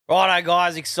Righto,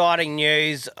 guys, exciting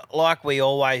news. Like we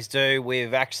always do,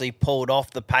 we've actually pulled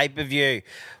off the pay-per-view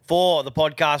for the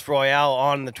Podcast Royale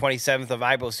on the 27th of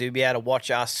April, so you'll be able to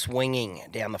watch us swinging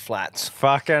down the flats.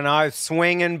 Fucking oath,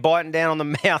 swinging, biting down on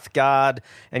the mouth guard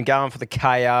and going for the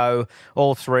KO,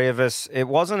 all three of us. It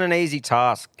wasn't an easy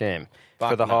task, Cam,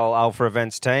 for the whole Alpha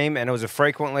Events team, and it was a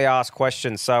frequently asked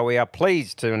question, so we are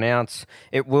pleased to announce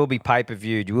it will be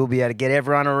pay-per-viewed. You will be able to get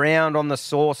everyone around on the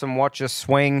source and watch us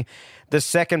swing. The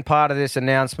second part of this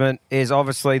announcement is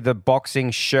obviously the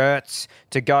boxing shirts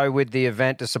to go with the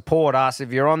event to support us.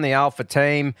 If you're on the Alpha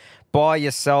team, buy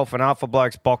yourself an Alpha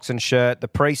Blokes boxing shirt. The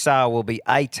pre-sale will be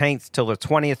 18th till the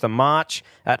 20th of March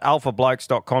at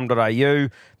alphablokes.com.au.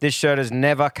 This shirt is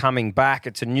never coming back.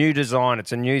 It's a new design.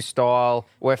 It's a new style.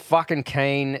 We're fucking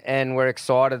keen and we're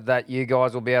excited that you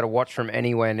guys will be able to watch from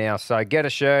anywhere now. So get a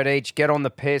shirt each, get on the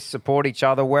piss, support each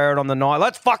other, wear it on the night.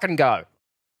 Let's fucking go.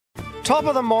 Top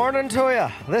of the morning to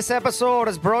you. This episode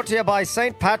is brought to you by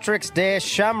St. Patrick's Day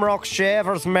Shamrock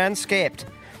Shavers Manscaped.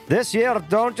 This year,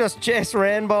 don't just chase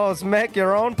rainbows. Make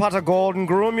your own pot of gold and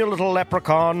groom your little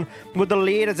leprechaun with the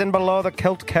leaders in below the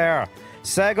kilt care.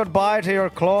 Say goodbye to your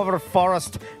clover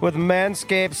forest with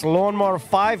Manscaped's Lawnmower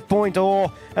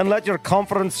 5.0 and let your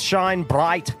confidence shine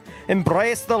bright.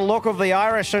 Embrace the look of the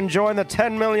Irish and join the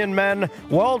 10 million men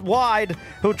worldwide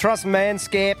who trust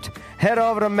Manscaped. Head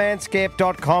over to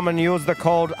manscaped.com and use the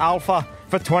code ALPHA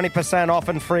for 20% off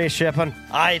and free shipping.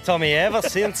 Aye, Tommy, ever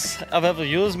since I've ever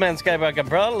used Manscaped, I can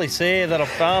proudly say that I've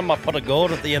found my pot of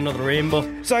gold at the end of the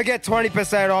rainbow. So get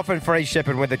 20% off and free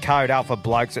shipping with the code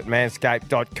ALPHABLOKES at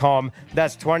manscaped.com.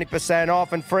 That's 20%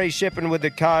 off and free shipping with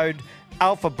the code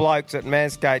AlphaBlokes at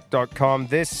manscaped.com.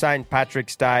 This St.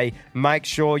 Patrick's Day, make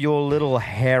sure your little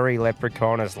hairy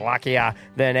leprechaun is luckier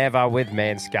than ever with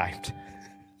Manscaped.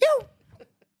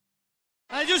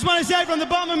 I just want to say from the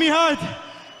bottom of my heart,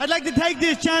 I'd like to take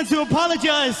this chance to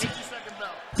apologize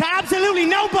to absolutely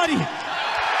nobody.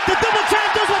 The double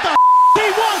champ does what the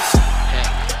he wants.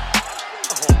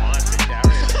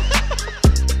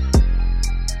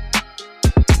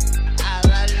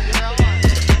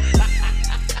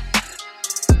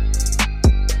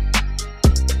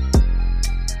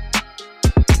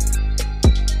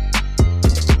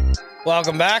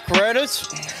 Welcome back, Rooters,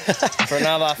 for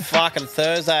another fucking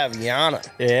Thursday of yarning.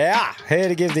 Yeah, here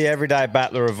to give the everyday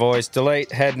battler a voice.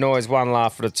 Delete head noise one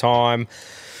laugh at a time.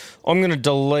 I'm going to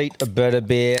delete a better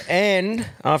beer, and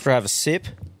after I have a sip,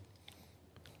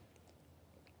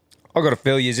 I've got to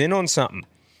fill you in on something.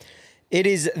 It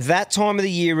is that time of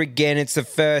the year again. It's the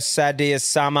first Saturday of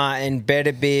summer, and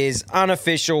Better Beer's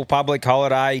unofficial public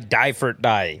holiday, Day for It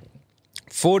Day.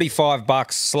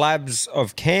 $45 slabs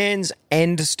of cans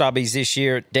and stubbies this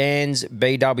year at Dan's,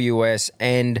 BWS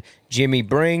and Jimmy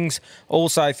Brings.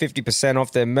 Also 50%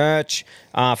 off their merch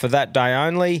for that day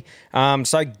only.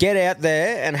 So get out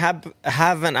there and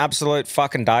have an absolute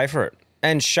fucking day for it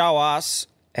and show us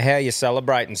how you're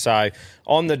celebrating. So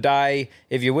on the day,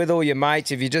 if you're with all your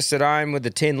mates, if you're just at home with the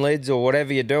tin lids or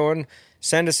whatever you're doing,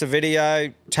 send us a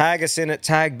video, tag us in it,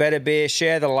 tag Better Beer,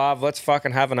 share the love. Let's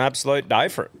fucking have an absolute day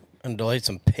for it. And delete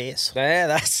some piss. Yeah,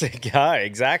 that's the go.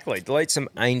 Exactly. Delete some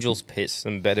Angel's piss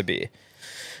and Better Beer.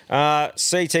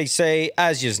 CTC,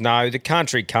 as you know,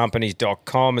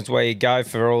 thecountrycompanies.com is where you go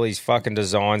for all these fucking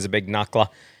designs, a big knuckler,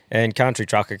 and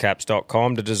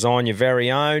countrytruckercaps.com to design your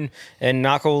very own. And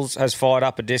Knuckles has fired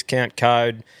up a discount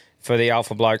code for the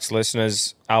Alpha Blokes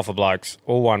listeners, Alpha Blokes,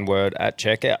 all one word, at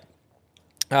checkout.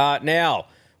 Now,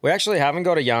 we actually haven't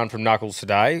got a yarn from Knuckles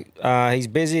today. He's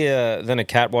busier than a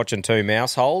cat watching two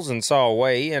mouse holes, and so are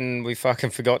we, and we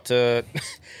fucking forgot to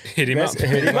hit him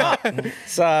up.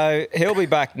 So he'll be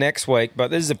back next week, but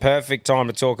this is a perfect time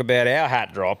to talk about our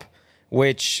hat drop,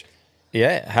 which,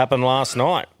 happened last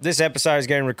night. This episode is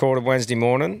getting recorded Wednesday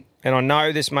morning, and I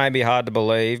know this may be hard to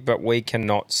believe, but we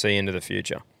cannot see into the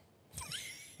future.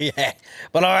 Yeah,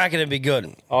 but I reckon it'd be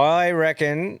good. I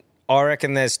reckon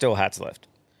there's still hats left.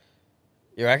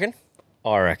 You reckon?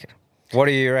 I reckon. What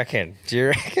do you reckon? Do you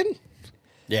reckon?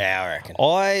 Yeah, I reckon.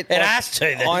 It has to.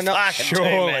 There's fucking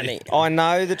too many. I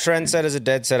know the trendsetters are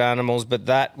dead set animals, but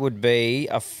that would be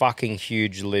a fucking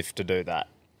huge lift to do that.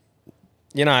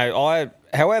 You know,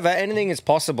 however, anything is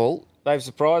possible. They've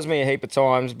surprised me a heap of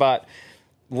times, but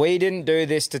we didn't do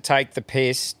this to take the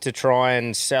piss, to try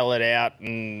and sell it out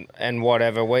and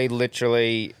whatever. We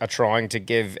literally are trying to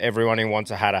give everyone who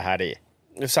wants a hat here.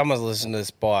 If someone's listening to this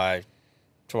by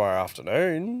tomorrow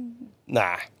afternoon,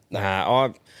 nah.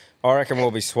 I reckon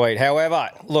we'll be sweet. However,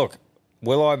 look,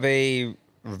 will I be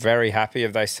very happy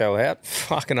if they sell out?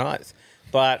 Fucking oath.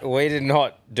 But we did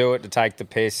not do it to take the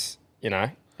piss, you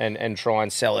know, and try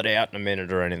and sell it out in a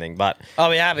minute or anything. But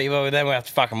I'll be happy, but then we have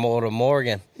to fucking order more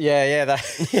again. yeah,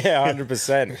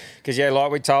 100%. Because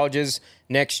like we told you,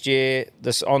 next year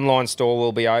this online store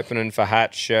will be opening for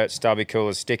hats, shirts, stubby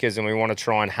coolers, stickers, and we want to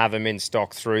try and have them in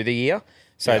stock through the year.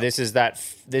 So this is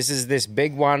this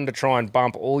big one to try and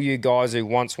bump all you guys who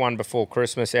wants one before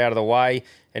Christmas out of the way,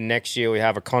 and next year we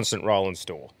have a constant rolling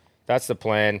store. That's the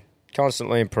plan.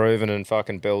 Constantly improving and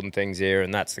fucking building things here,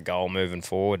 and that's the goal moving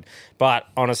forward. But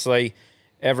honestly,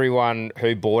 everyone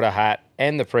who bought a hat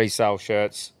and the pre-sale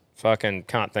shirts, fucking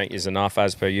can't thank yous enough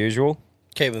as per usual.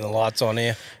 Keeping the lights on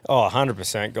here. Oh,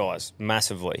 100%, guys.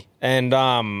 Massively. And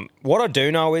what I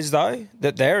do know is, though,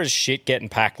 that there is shit getting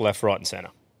packed left, right and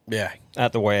centre. Yeah.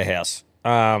 At the warehouse.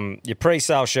 Your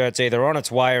pre-sale shirt's either on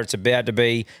its way or it's about to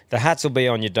be. The hats will be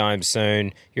on your dome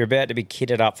soon. You're about to be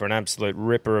kitted up for an absolute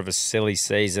ripper of a silly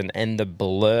season, and the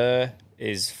blur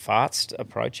is fast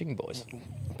approaching, boys.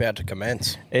 About to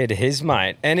commence. It is,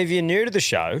 mate. And if you're new to the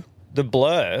show, the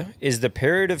blur is the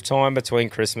period of time between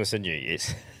Christmas and New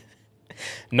Year's.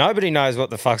 Nobody knows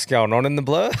what the fuck's going on in the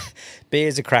blur.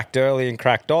 Beers are cracked early and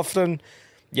cracked often.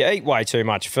 You eat way too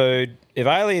much food. If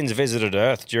aliens visited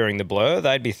Earth during the blur,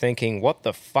 they'd be thinking, what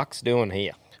the fuck's doing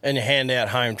here? And you hand out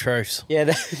home truths.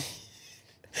 Yeah,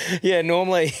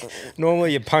 normally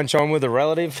you punch on with a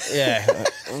relative. Yeah.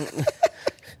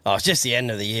 Oh, it's just the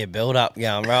end of the year build-up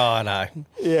going, right, no.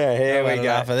 Yeah, here we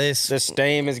go. For this. The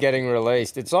steam is getting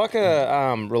released. It's like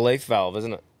a relief valve,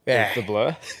 isn't it? Yeah. The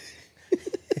blur.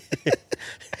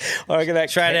 I reckon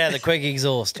that straight out of the quick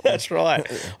exhaust. That's right.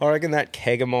 I reckon that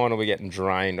keg of mine will be getting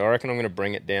drained. I reckon I'm going to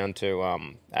bring it down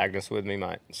to Agnes with me,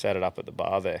 mate. Set it up at the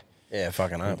bar there. Yeah,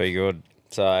 fucking It'll be good.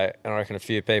 So I reckon a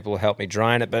few people will help me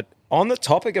drain it. But on the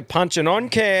topic of punching on,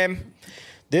 Cam,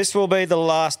 this will be the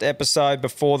last episode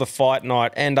before the fight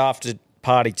night, and after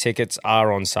party tickets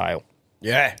are on sale.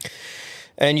 Yeah.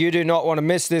 And you do not want to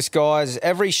miss this, guys.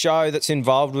 Every show that's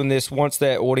involved in this wants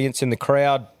their audience in the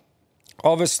crowd.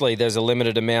 Obviously, there's a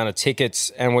limited amount of tickets,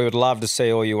 and we would love to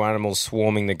see all you animals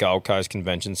swarming the Gold Coast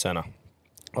Convention Centre.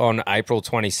 On April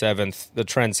 27th, the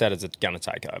Trendsetters are going to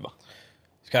take over.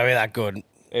 It's going to be that good.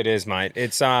 It is, mate.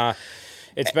 It's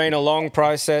been a long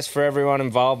process for everyone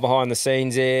involved behind the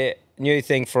scenes here. New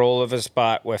thing for all of us,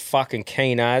 but we're fucking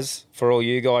keen as for all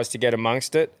you guys to get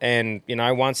amongst it. And, you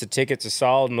know, once the tickets are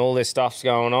sold and all this stuff's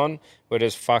going on, we're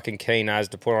just fucking keen as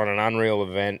to put on an unreal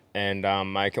event and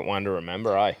make it one to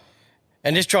remember, eh?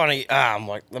 And just trying to,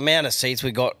 like the amount of seats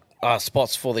we got,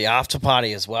 spots for the after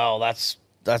party as well. That's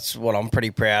what I'm pretty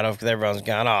proud of, because everyone's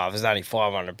going, oh, if there's only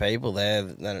 500 people there,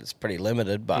 then it's pretty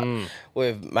limited. But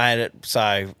we've made it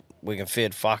so we can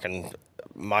fit fucking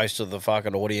most of the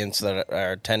fucking audience that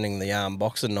are attending the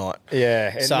boxing night.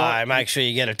 Yeah. So make sure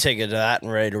you get a ticket to that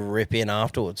and ready to rip in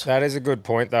afterwards. That is a good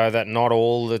point, though, that not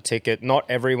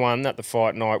everyone at the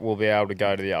fight night will be able to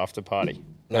go to the after party.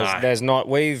 There's not.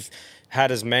 We've had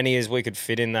as many as we could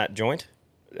fit in that joint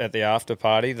at the after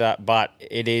party, but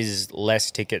it is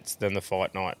less tickets than the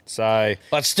fight night. So,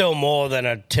 but still more than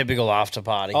a typical after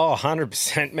party. Oh,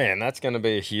 100%, man. That's going to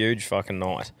be a huge fucking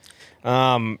night.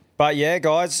 But yeah,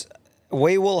 guys,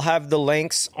 we will have the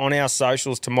links on our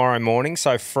socials tomorrow morning.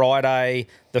 So Friday,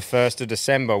 the 1st of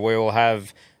December, we will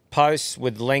have posts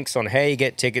with links on how you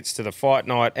get tickets to the fight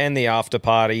night and the after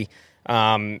party.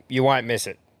 You won't miss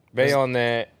it. Be on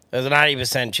there. There's an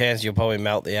 80% chance you'll probably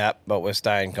melt the app, but we're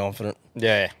staying confident.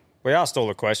 Yeah. We asked all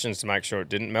the questions to make sure it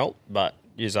didn't melt, but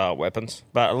use our weapons.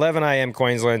 But 11 a.m.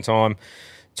 Queensland time,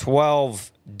 12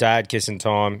 dad kissing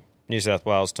time, New South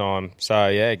Wales time. So,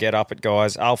 yeah, get up it,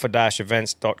 guys.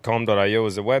 alpha-events.com.au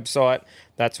is the website.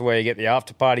 That's where you get the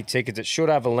after-party tickets. It should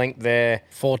have a link there.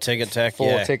 For Ticket Tech,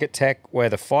 Ticket Tech, where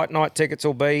the fight night tickets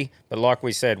will be. But like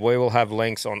we said, we will have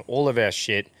links on all of our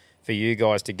shit for you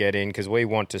guys to get in, because we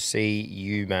want to see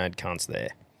you mad cunts there.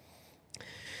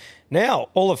 Now,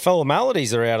 all the fellow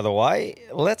maladies are out of the way.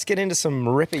 Let's get into some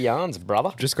ripper yarns,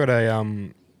 brother. Just got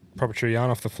a proper tree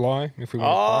yarn off the fly. If we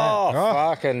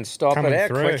fucking stop it. How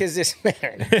quick is this,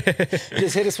 man?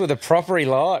 Just hit us with a property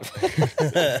live.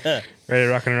 Ready to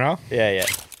rock and roll? Yeah.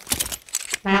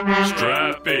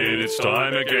 Strap in, it's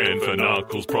time again for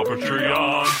Knuckles' proper true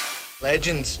yarn.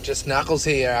 Legends, just Knuckles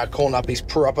here, calling up his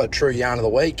proper true yarn of the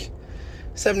week.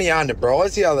 70 yarn to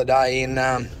Bryce the other day, and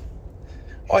I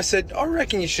said, I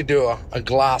reckon you should do a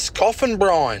glass coffin,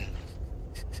 Brian.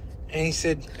 And he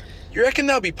said, you reckon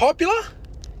they'll be popular?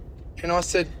 And I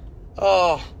said,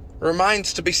 oh,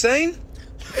 remains to be seen.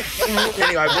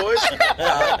 Anyway, boys,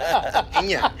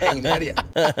 hang out here.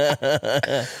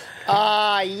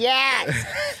 Oh, yes.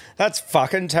 That's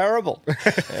fucking terrible.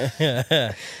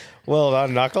 Well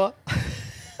done, Knuckler.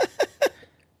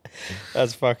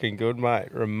 That's fucking good,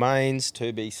 mate. Remains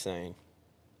to be seen.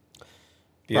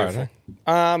 Beautiful.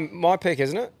 My pick,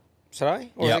 isn't it?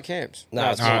 Today? Or is it Cam's?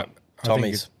 No, it's I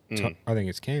Tommy's. I think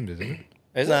it's Cam's, isn't it?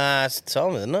 Is it? Nah, it's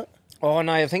Tom, isn't it? Oh,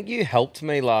 no, I think you helped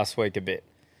me last week a bit.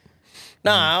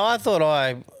 No, I thought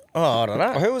I don't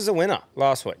know. Who was the winner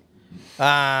last week?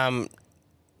 The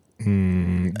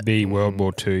World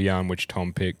War II yarn, which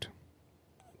Tom picked.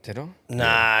 Did I?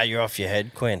 Nah, you're off your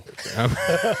head, Quinn.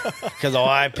 Because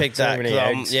I picked that. many 'cause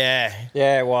eggs. Yeah.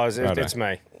 Yeah, it was. Righto. It's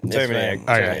me. It's Too many me. eggs.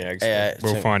 Oh, Too yeah. many eggs. Yeah.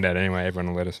 We'll find out anyway.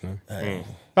 Everyone will let us know.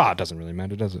 It doesn't really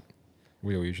matter, does it?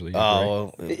 We all usually agree.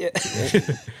 Oh, well,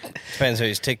 depends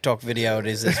whose TikTok video it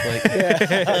is this week.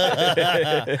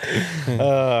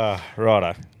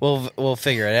 Righto. We'll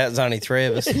figure it out. There's only 3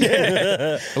 of us. At least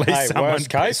Hey, someone worst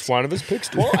case, one of us picks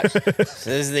twice. This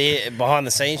is the behind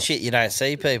the scenes shit you don't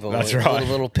see, people. That's We'll right. A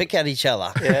little pick at each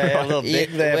other. Yeah, a little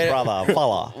dick there, brother.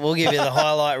 Fella. We'll give you the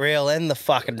highlight reel and the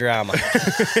fucking drama.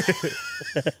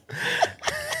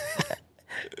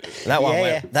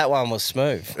 That one was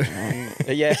smooth.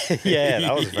 Yeah,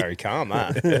 that was very calm,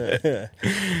 huh?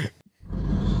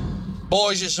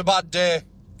 Boys, it's a bad day.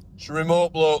 It's a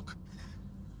remote bloke.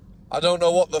 I don't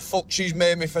know what the fuck she's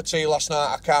made me for tea last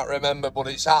night. I can't remember, but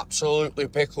it's absolutely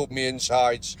pickled me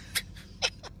insides.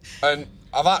 And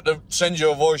I've had to send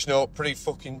you a voice note pretty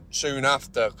fucking soon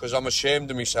after because I'm ashamed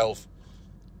of myself.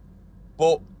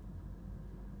 But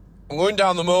I'm going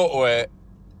down the motorway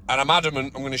and I'm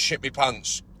adamant I'm going to shit my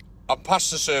pants. I'm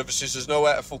past the services, there's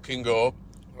nowhere to fucking go.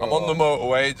 I'm on the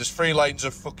motorway, there's 3 lanes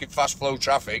of fucking fast flow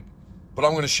traffic, but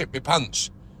I'm going to shit my pants.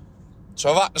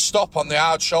 So I've had to stop on the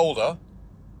hard shoulder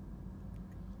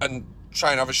and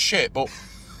try and have a shit, but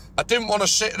I didn't want to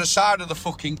sit at the side of the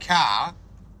fucking car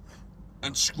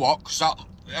and squat, because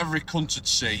every cunt would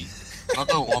see. And I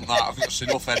don't want that, I've got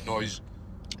enough head noise.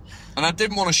 And I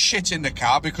didn't want to shit in the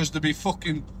car because there'd be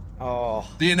fucking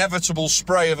the inevitable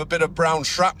spray of a bit of brown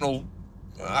shrapnel.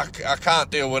 I can't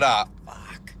deal with that.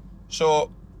 Fuck.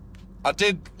 So I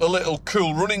did a little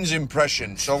Cool Runnings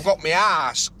impression. So I've got my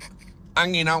ass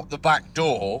hanging out the back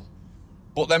door,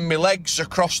 but then my legs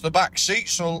across the back seat.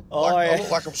 So I look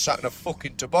like I'm sat in a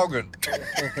fucking toboggan.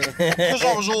 Because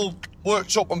I was all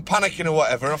worked up and panicking or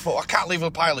whatever, and I thought, I can't leave a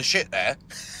pile of shit there.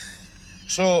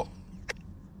 So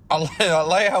I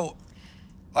lay out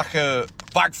like a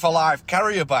bag for life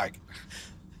carrier bag,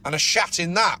 and I shat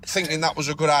in that, thinking that was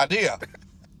a good idea.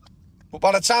 But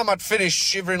by the time I'd finished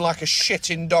shivering like a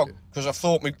shitting dog, because I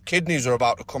thought my kidneys were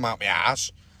about to come out my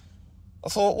ass, I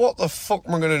thought, what the fuck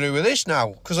am I going to do with this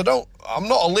now? Because I don't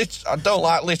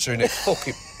like littering, it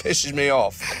fucking pisses me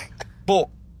off. But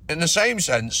in the same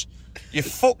sense, you're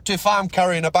fucked if I'm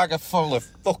carrying a bag full of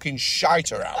fucking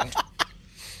shite around.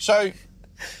 So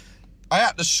I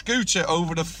had to scoot it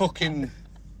over the fucking,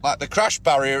 like the crash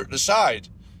barrier at the side.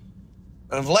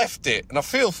 And I've left it, and I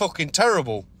feel fucking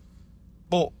terrible.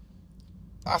 But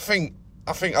I think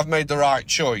I've made the right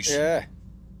choice. Yeah.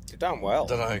 You've done well. I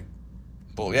don't know.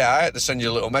 But yeah, I had to send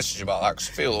you a little message about that because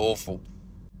I feel awful.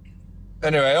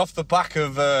 Anyway, off the back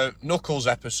of Knuckles'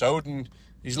 episode and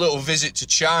his little visit to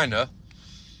China,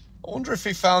 I wonder if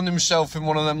he found himself in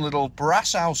one of them little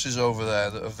brass houses over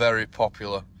there that are very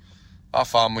popular. I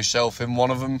found myself in one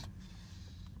of them.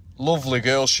 Lovely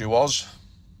girl she was.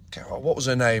 What was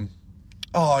her name?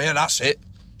 Oh, yeah, that's it.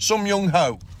 Some Young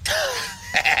Ho.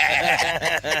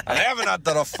 And I haven't had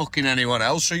that off fucking anyone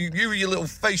else, so you your little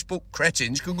Facebook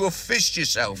cretins could go fist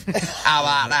yourself. How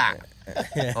about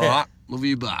that? All right, love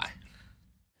you, bye.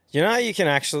 You know, you can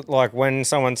actually, like, when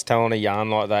someone's telling a yarn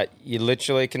like that, you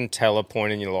literally can tell a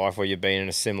point in your life where you've been in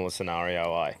a similar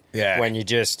scenario, eh? Yeah. When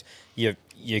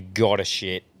you gotta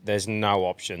shit. There's no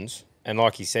options. And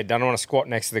like you said, don't want to squat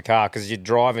next to the car because you're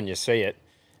driving, you see it,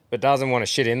 but doesn't want to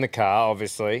shit in the car,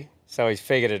 obviously. So he's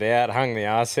figured it out, hung the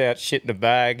ass out, shit in the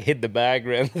bag, hid the bag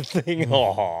around the thing.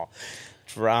 Oh,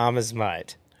 dramas,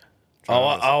 mate.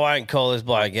 I won't call this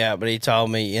bloke out, but he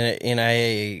told me in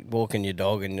a walking your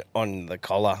dog and on the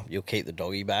collar, you'll keep the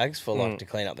doggy bags for like to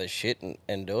clean up their shit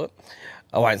and do it.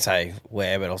 I won't say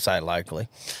where, but I'll say locally.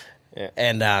 Yeah.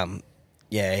 And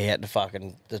he had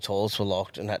to the toilets were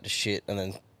locked and had to shit and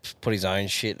then put his own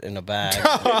shit in a bag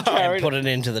and put it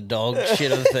into the dog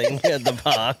shitter thing at the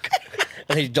park.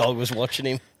 And his dog was watching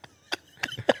him.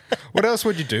 What else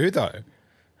would you do though?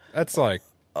 That's like,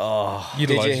 Did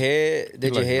you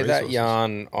hear that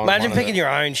yarn? On Imagine picking your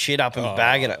own shit up and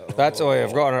bagging it. That's all.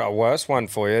 I've got a worse one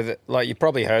for you. That, like, you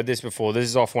probably heard this before. This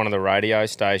is off one of the radio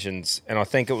stations, and I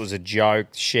think it was a joke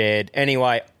shared.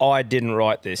 Anyway, I didn't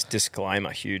write this.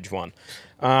 Disclaimer, huge one.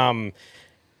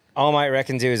 Old mate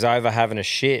reckons he was over having a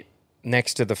shit,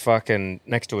 next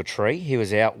to a tree. He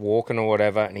was out walking or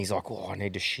whatever, and he's like, "Oh, I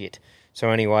need to shit." So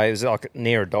anyway, it was like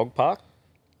near a dog park.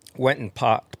 Went and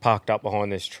parked up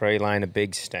behind this tree, laying a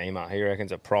big steamer. He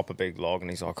reckons a proper big log, and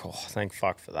he's like, "Oh, thank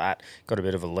fuck for that." Got a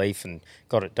bit of a leaf and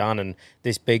got it done. And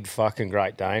this big fucking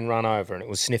Great Dane run over, and it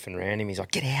was sniffing around him. He's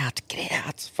like, "Get out,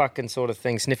 fucking sort of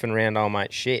thing," sniffing around old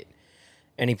mate shit.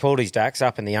 And he pulled his dacks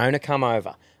up, and the owner come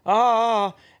over,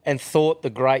 and thought the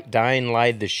Great Dane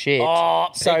laid the shit.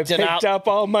 So picked up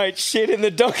old mate shit in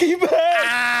the doggy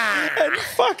bag and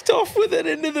fucked off with it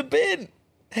into the bin.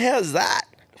 How's that?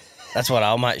 That's what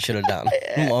old mate should have done.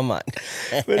 My mate.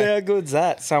 But how good's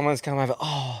that? Someone's come over,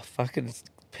 fucking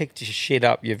picked your shit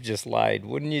up you've just laid.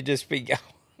 Wouldn't you just be going,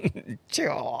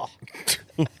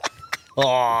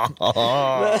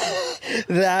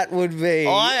 that would be...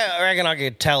 I reckon I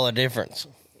could tell a difference.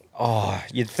 Oh,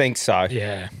 you'd think so.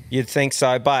 Yeah. You'd think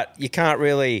so, but you can't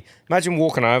really... Imagine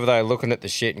walking over there, looking at the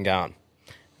shit and going,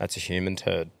 that's a human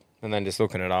turd. And then just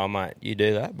looking at, mate, you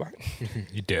do that, bro.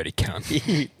 You dirty cunt.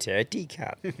 You dirty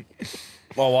cunt.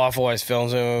 My wife always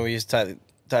films me when we used to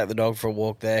take the dog for a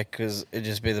walk there because it'd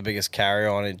just be the biggest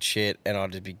carry-on and shit, and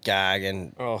I'd just be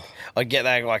gagging. Oh. I'd get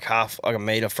there like a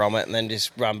metre from it and then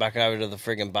just run back over to the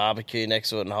friggin' barbecue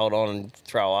next to it and hold on and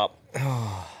throw up.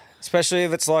 Especially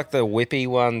if it's like the whippy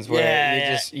ones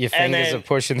where your fingers are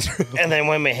pushing through. And then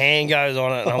when my hand goes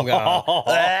on it and I'm going...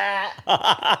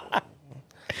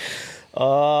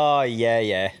 Oh,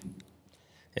 yeah.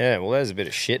 Yeah, well, there's a bit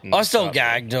of shit in I still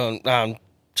gag doing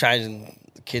changing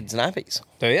the kids' nappies.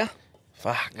 Do you?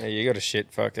 Fuck. Yeah, you got a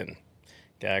shit fucking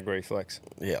gag reflex.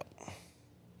 Yeah.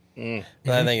 They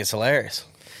think it's hilarious.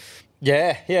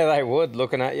 Yeah, they would,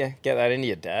 looking at you. Get that into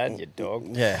your dad, your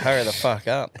dog. Yeah, hurry the fuck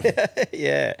up.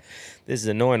 Yeah. This is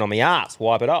annoying on my ass.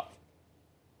 Wipe it up.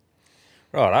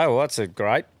 Right, well, that's a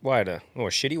great way to, or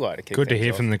a shitty way to kick Good to things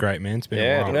hear off. from the great man. It's been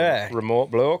a while. Yeah.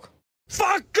 Remote bloke.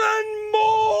 Fucking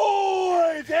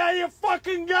boys! How you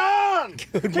fucking going?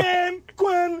 Cam,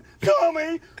 Quinn,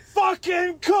 Tommy,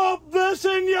 fucking cop this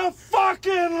in your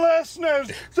fucking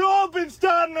listeners. So I've been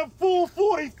starting at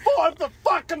 4:45 the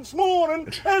fucking morning.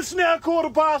 It's now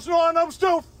 9:15. I'm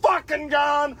still fucking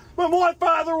going. But my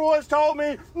father always told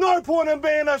me no point in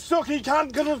being a sooky cunt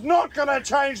because it's not going to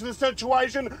change the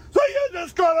situation. So you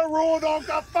just got to raw dog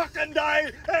the fucking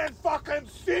day and fucking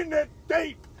send it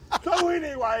deep. So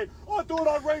anyway, I thought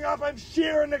I'd ring up and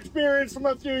share an experience from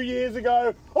a few years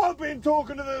ago. I've been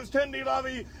talking to this Tindy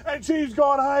lovey and she's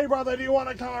gone, "Hey brother, do you want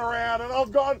to come around?" And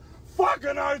I've gone,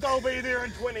 "Fucking oath, I'll be there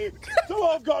in 20. So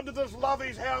I've gone to this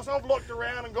lovey's house, I've looked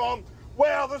around and gone,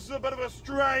 "Wow, this is a bit of a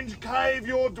strange cave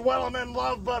you're dwelling in,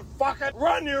 love, but fuck it,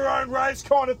 run your own race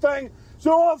kind of thing."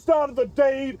 So I've started the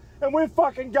deed and we're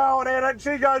fucking going at it.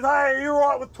 She goes, "Hey, are you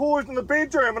right with toys in the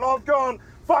bedroom?" And I've gone,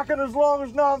 "Fucking as long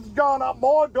as nothing's going up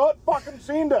my gut, fucking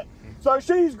send it." So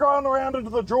she's gone around into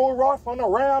the drawer, rifling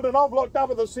around, and I've looked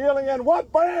up at the ceiling and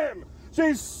what, bam!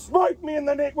 She's smoked me in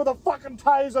the neck with a fucking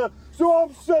taser. So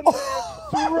I'm sitting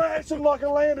there thrashing like a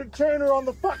landed tuner on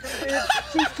the fucking bed.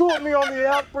 She's caught me on the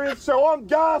out breath, so I'm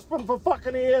gasping for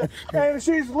fucking air, and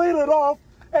she's let it off.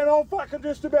 And I'm fucking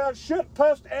just about shit,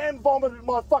 pissed, and vomited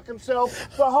my fucking self.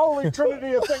 The holy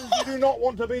trinity of things you do not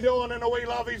want to be doing in a wee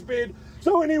lovey's bed.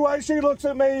 So anyway, she looks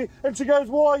at me and she goes,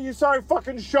 "Why are you so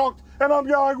fucking shocked?" And I'm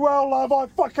going, "Well, love, I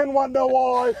fucking wonder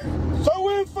why." So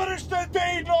we've finished the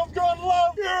deed and I've gone,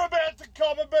 "Love, you're about to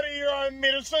cop a bit of your own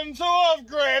medicine." So I've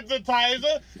grabbed the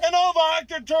taser and I've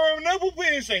arced it to her nipple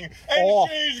piercing. And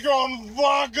she's gone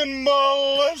fucking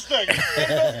ballistic and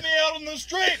left me out on the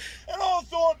street. And I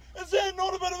thought, is that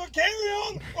not a bit of a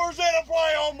carry-on? Or is that a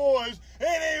play-on, boys?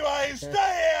 Anyway,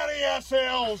 stay out of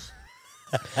yourselves.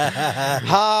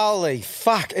 Holy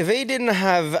fuck. If he didn't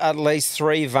have at least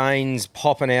 3 veins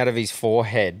popping out of his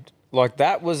forehead, like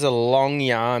that was a long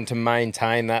yarn to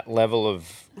maintain that level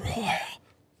of...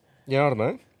 You know what I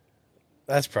mean?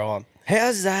 That's prime.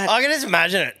 How's that? I can just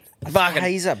imagine it. Fucking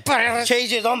Taser. she's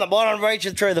just on the bottom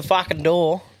reaching through the fucking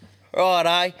door.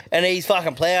 Right, eh? And he's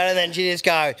fucking plowing and then she just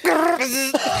goes...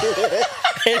 and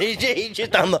he's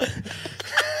just on the...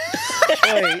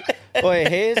 Wait,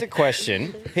 here's a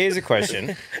question.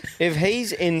 If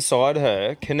he's inside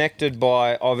her, connected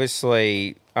by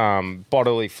obviously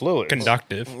bodily fluids,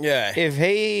 Conductive. Yeah.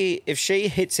 if she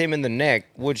hits him in the neck,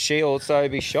 would she also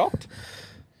be shocked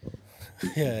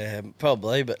Yeah,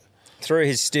 probably, but... through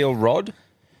his steel rod?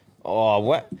 Oh,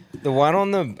 what? The one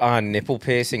on the nipple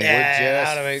piercing would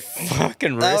just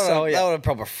fucking wrestle you. That would have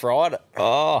probably fried it.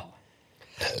 Oh.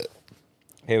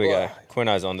 Here we go.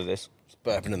 Quino's onto this. Just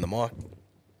burping in the mic.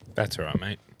 That's all right,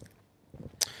 mate.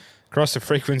 Across the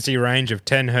frequency range of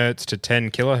 10 hertz to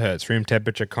 10 kilohertz, room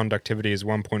temperature conductivity is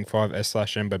 1.5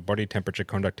 S/M, but body temperature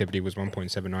conductivity was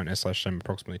 1.79 S/M,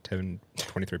 approximately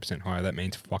 23% higher. That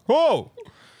means fuck all.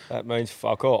 That means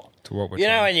fuck all. To what we're You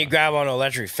know trying when to you say. grab on an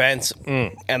electric fence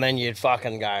and then you'd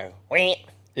fucking go, wait.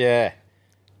 Yeah.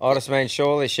 I just mean,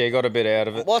 surely she got a bit out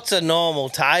of it. What's a normal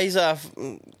taser?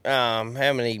 How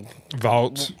many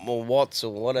Volts. or watts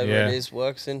or whatever Yeah. it is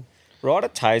works in? Right, a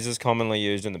taser's commonly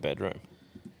used in the bedroom.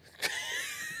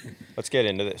 Let's get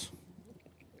into this.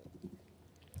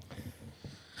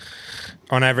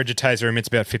 On average, a taser emits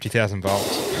about 50,000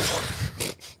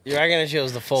 volts. You reckon if she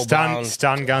was the full Stun, blown?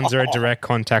 stun guns are a direct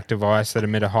contact device that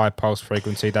emit a high pulse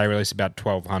frequency. They release about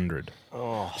 1,200.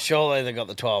 Surely they got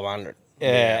the 1200.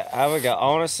 Yeah, have a go. I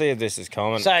want to see if this is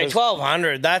common. So 'cause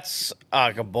 1200, that's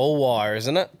like a bull wire,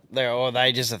 isn't it? Or are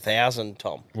they just 1,000,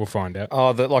 Tom? We'll find out.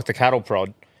 Oh, like the cattle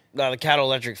prod. No, the cattle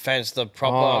electric fence, the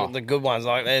proper, Oh. the good ones.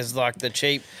 Like there's like the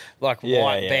cheap, like Yeah,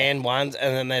 white yeah. band ones,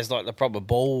 and then there's like the proper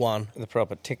bull one. The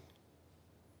proper tick.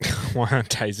 Why aren't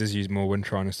tasers used more when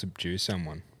trying to subdue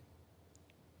someone?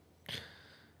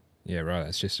 Yeah, right.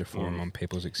 That's just a forum on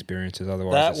people's experiences.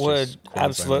 Otherwise, That it's would just Queensland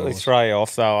absolutely laws. throw you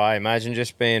off, though. I imagine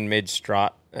just being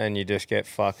mid-strut and you just get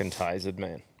fucking tasered,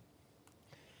 man.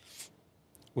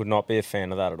 Would not be a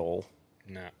fan of that at all.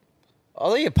 No. I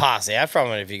think you pass out from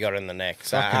it if you got it in the neck.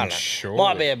 So I Fucking don't know. surely.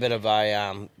 Might be a bit of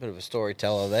a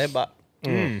storyteller there, but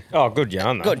Oh, good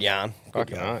yarn, though. good yarn. Good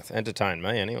Fucking yarn. oath. Entertain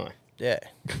me, anyway. Yeah.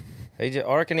 I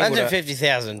reckon he would Imagine have...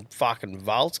 50,000 fucking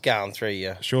volts going through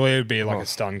you. Surely it would be like a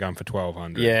stun gun for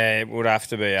 1,200. Yeah, it would have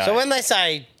to be. So when they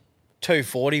say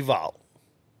 240 volt,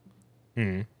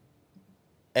 and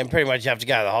pretty much you have to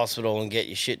go to the hospital and get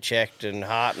your shit checked and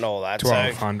heart and all that.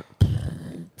 1,200.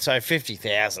 So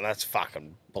 50,000, that's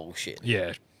fucking bullshit.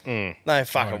 Yeah. No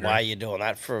fucking agree. way you're doing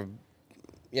that for,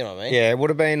 you know what I mean? Yeah, it would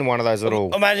have been one of those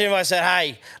little... Imagine if I said,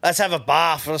 hey, let's have a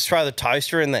bath. Let's throw the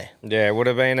toaster in there. Yeah, it would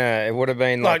have been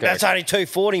Like, that's only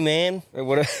 240, man. It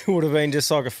would have been just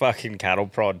like a fucking cattle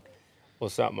prod or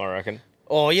something, I reckon.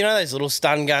 Or, you know those little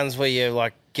stun guns where you,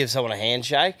 like, give someone a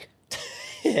handshake?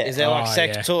 Yeah. Is there, like, Oh,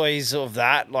 sex yeah. toys of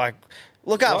that? Like,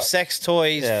 look up What? sex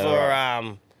toys Yeah,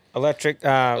 for... Electric...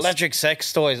 Electric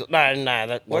sex toys. No,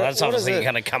 that's What obviously is it?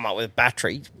 going to come up with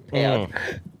battery. Yeah.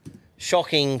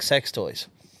 Shocking sex toys.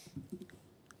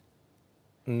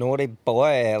 Naughty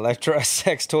boy, electro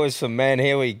sex toys for men.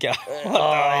 Here we go. Oh,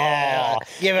 yeah.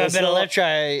 Give it a That's bit of not-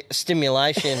 electro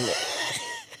stimulation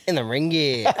in the ring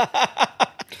gear.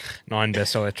 9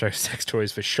 best electro sex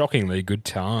toys for shockingly good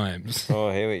times.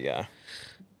 Oh, here we go.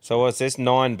 So what's this?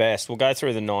 9 best. We'll go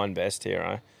through the 9 best here,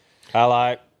 eh?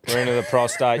 Hello. We're into the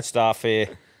prostate stuff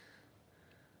here.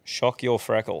 Shock your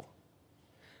freckle.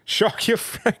 Shock your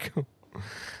freckle.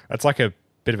 That's like a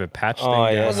bit of a patch Oh, thing.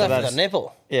 yeah. going What's so that for that's- the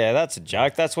nipple? Yeah, that's a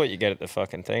joke. That's what you get at the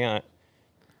fucking thing, eh?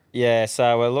 Yeah,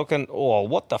 so we're looking... Oh,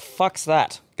 what the fuck's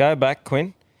that? Go back,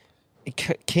 Quinn.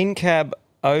 King Cab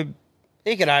You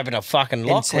could open a fucking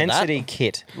lock Intensity with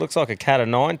Kit. Looks like a cat of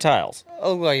 9 tails. that.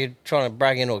 Oh, well, you're trying to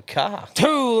break into a car. Two,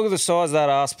 look at the size of that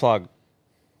ass plug.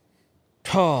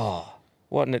 Oh,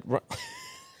 wasn't it?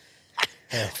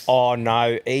 Oh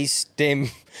no, E-stim.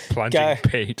 Plunging Go.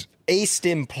 Pete.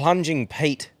 E-stim plunging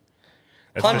Pete.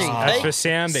 That's Plunging for, that's Pete? for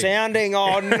sounding. Sounding,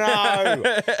 oh no.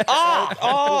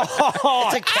 Oh.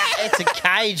 It's a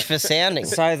cage for sounding.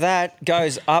 So that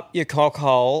goes up your cock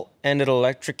hole and it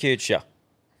electrocutes you.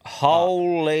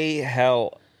 Holy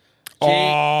hell.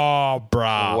 Oh,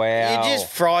 bruh. Wow. You just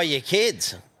fry your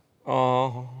kids.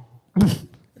 Oh.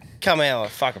 Come out like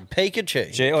fucking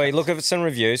Pikachu. Gee, wait, look at some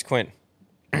reviews, Quint.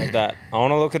 Like that. I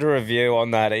want to look at a review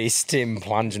on that E-stim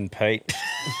plunging Pete.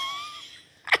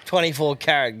 24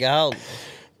 karat gold.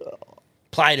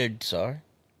 Plated, sorry.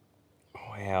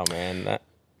 Wow, man. That...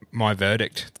 My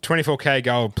verdict. 24K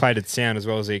gold plated sound, as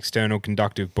well as the external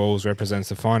conductive balls, represents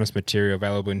the finest material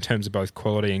available in terms of both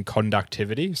quality and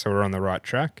conductivity, so we're on the right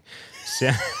track.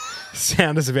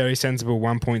 Sound is a very sensible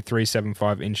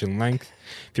 1.375 inch in length.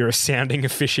 If you're a sounding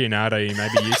aficionado, you may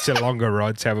be used to longer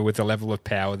rods. However, with the level of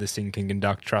power this thing can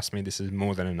conduct, trust me, this is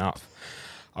more than enough.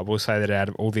 I will say that out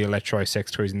of all the electro sex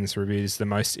toys in this review, this is the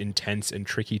most intense and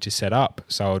tricky to set up.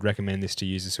 So I would recommend this to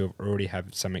users who already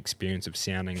have some experience of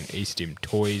sounding and E-stim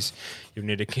toys. You'll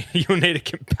need a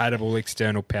compatible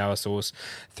external power source,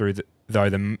 though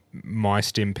the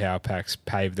MyStim power packs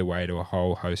pave the way to a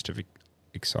whole host of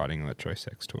exciting electro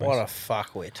sex toys. What a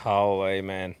fuckwit. Holy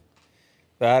man.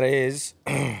 That is,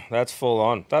 that's full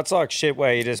on. That's like shit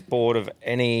where you're just bored of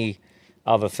any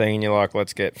other thing and you're like,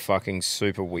 let's get fucking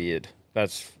super weird.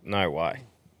 That's no way.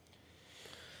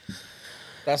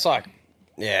 That's like,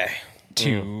 yeah.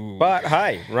 But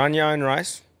hey, run your own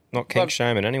race. Not kink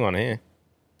shaming anyone here.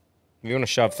 If you want to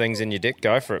shove things in your dick,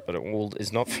 go for it, but it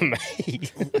is not for me.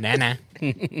 Nah.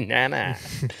 Nah.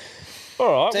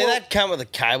 All right. See, that come with a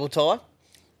cable tie,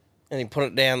 and he put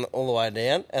it down all the way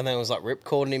down, and then it was like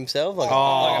ripcording himself, like a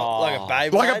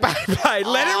Beyblade. Like a Beyblade.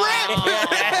 Let it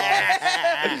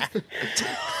rip.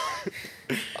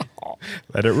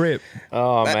 Let it rip.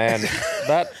 Oh, man.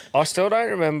 I still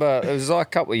don't remember. It was like a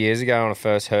couple of years ago when I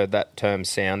first heard that term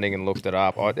sounding and looked it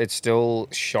up. It still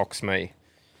shocks me.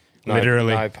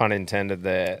 Literally. No pun intended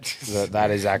there. That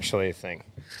is actually a thing.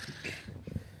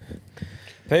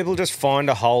 People just find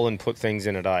a hole and put things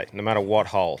in it, no matter what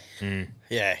hole.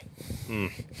 Yeah.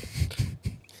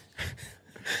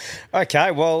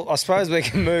 Okay, well, I suppose we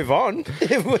can move on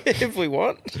if we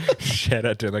want. Shout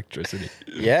out to electricity.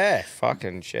 Yeah,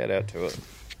 fucking shout out to it.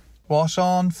 What's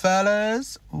on,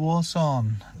 fellas? What's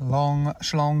on? Long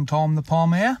Schlong Tom the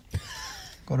Palm here.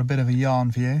 Got a bit of a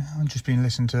yarn for you. I've just been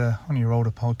listening to one of your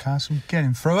older podcasts. I'm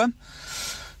getting through them.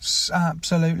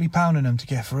 Absolutely pounding them to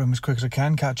get through them as quick as I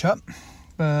can, catch up.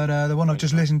 But the one I've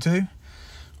just listened to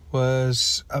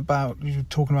was about, you were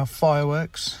talking about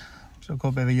fireworks. So I've got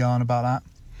a bit of a yarn about that.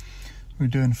 We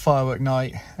were doing firework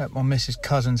night at my missus'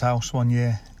 cousin's house one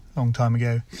year, a long time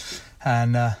ago.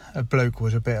 And a bloke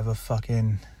was a bit of a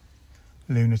fucking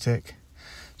lunatic.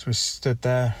 So we stood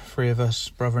there, three of us,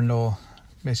 brother-in-law,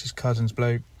 Mrs. Cousin's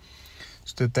bloke,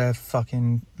 stood there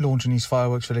fucking launching these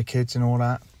fireworks for the kids and all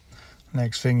that.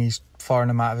 Next thing, he's firing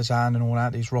them out of his hand and all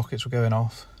that. These rockets were going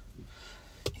off.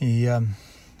 He, a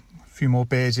few more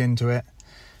beers into it,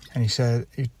 and he said,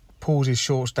 he pulls his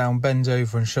shorts down, bends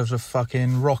over and shoves a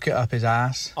fucking rocket up his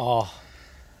ass. Oh.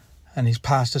 And he's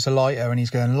passed us a lighter and he's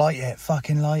going, light it,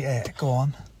 fucking light it, go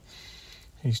on.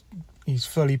 He's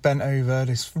fully bent over,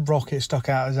 this rocket stuck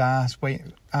out his ass,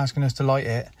 asking us to light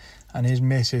it. And his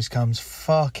missus comes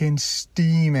fucking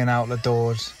steaming out the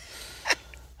doors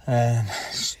and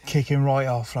kicking right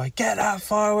off, like, get that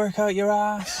firework out your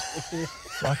ass.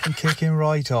 Fucking kicking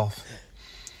right off.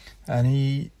 And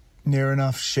he near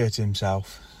enough shit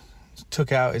himself.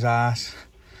 Took out his ass,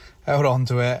 held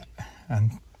onto it,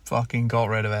 and fucking got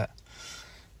rid of it.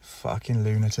 Fucking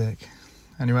lunatic.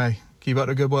 Anyway, keep up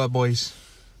the good work, boys.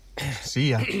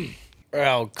 See ya.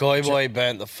 Oh, Coy Boy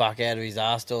burnt the fuck out of his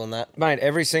ass doing that. Mate,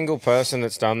 every single person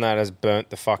that's done that has burnt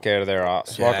the fuck out of their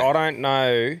ass. Yeah. Like, I don't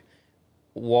know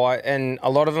why, and a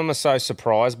lot of them are so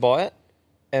surprised by it,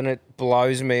 and it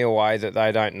blows me away that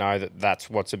they don't know that that's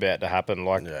what's about to happen.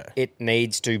 Like, it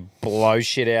needs to blow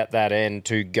shit out that end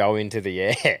to go into the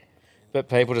air. But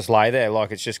people just lay there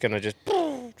like it's just going to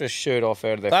just shoot off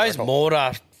out of their Those freckle.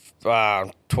 mortar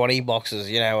 20 boxes,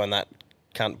 you know, when that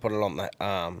cunt put it on the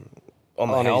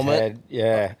on helmet. his head,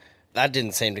 yeah. That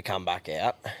didn't seem to come back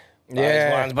out. Yeah.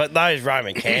 Those ones, but those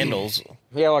Roman candles.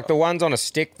 Yeah, like the ones on a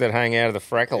stick that hang out of the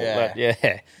freckle.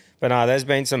 Yeah. But no, there's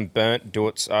been some burnt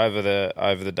doots over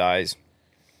the days.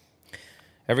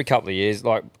 Every couple of years,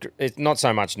 like, it's not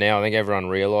so much now. I think everyone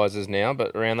realises now,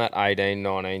 but around that 18,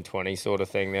 19, 20 sort of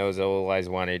thing, there was always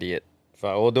one idiot.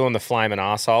 Or doing the flaming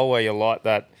arsehole where you light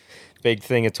that big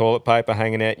thing of toilet paper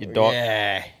hanging out your dot.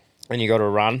 Yeah. And you got to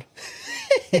run.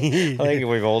 I think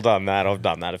we've all done that. I've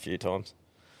done that a few times.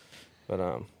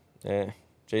 But, yeah.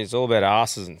 Gee, it's all about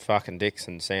asses and fucking dicks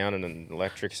and sounding and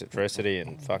electricity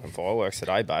and fucking fireworks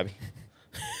today, baby.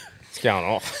 It's going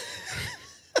off.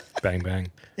 Bang,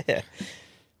 bang. Yeah.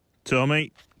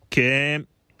 Tommy, Cam,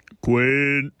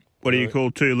 Quinn, what do you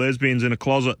call two lesbians in a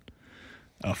closet?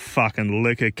 A fucking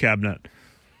liquor cabinet.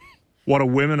 What do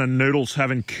women and noodles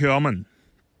have in common?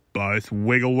 Both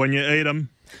wiggle when you eat them.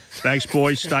 Thanks,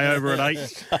 boys. Stay over at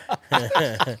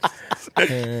 8.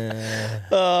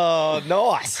 Oh,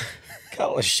 nice.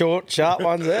 Couple of short, sharp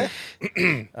ones there.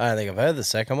 I don't think I've heard the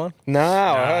second one. No,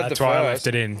 I heard the That's why I first. left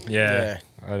it in. Yeah.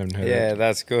 I haven't heard Yeah, it.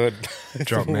 that's good.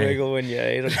 Drop me. Wiggle when you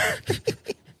eat them.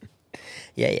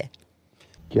 Yeah.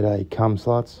 G'day, cum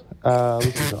sluts.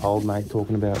 Listen to old mate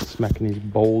talking about smacking his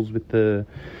balls with the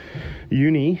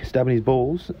uni, stabbing his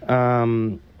balls.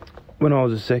 When I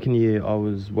was a second year, I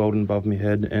was welding above my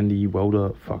head and the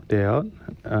welder fucked out,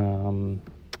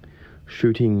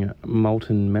 shooting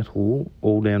molten metal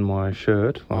all down my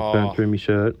shirt, like burnt through my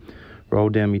shirt,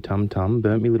 rolled down me tum-tum,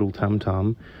 burnt me little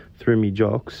tum-tum, through me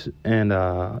jocks, and,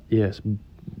 yes,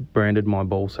 branded my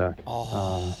ball sack.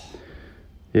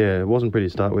 Yeah, it wasn't pretty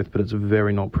to start with, but it's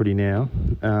very not pretty now.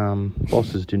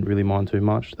 Bosses didn't really mind too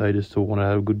much. They just all wanted to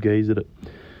have a good gaze at it.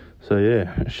 So,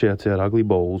 yeah, shouts out ugly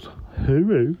balls.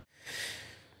 Hooroo.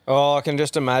 Oh, I can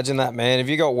just imagine that, man. If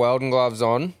you got welding gloves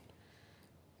on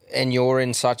and you're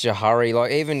in such a hurry,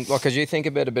 like even, like, because you think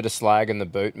about a bit of slag in the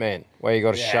boot, man, where you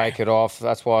got to shake it off.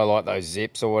 That's why I like those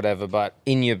zips or whatever. But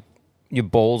in your your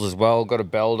balls as well, got a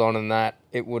belt on and that,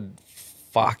 it would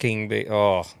fucking be,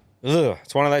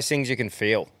 it's one of those things you can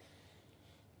feel.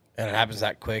 And it happens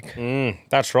that quick.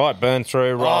 That's right, burn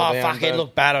through, roll down. Fuck, it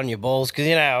look bad on your balls because,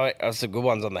 you know, it's the good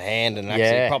ones on the hand and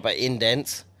actually proper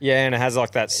indents. Yeah, and it has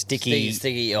like that sticky.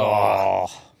 Sticky.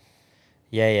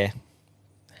 Yeah.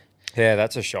 Yeah,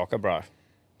 that's a shocker, bro.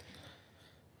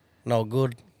 No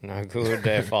good. No good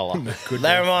there, fella.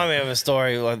 They remind me of a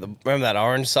story. Like remember that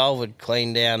orange soul would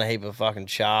clean down a heap of fucking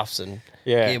shafts and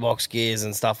gearbox gears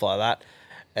and stuff like that.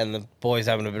 And the boys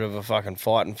having a bit of a fucking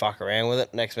fight and fuck around with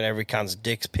it. Next minute, every cunt's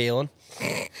dick's peeling.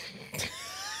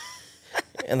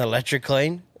 And the electric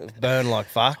clean, burn like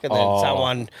fuck. And then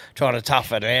someone trying to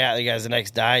tough it out. He goes the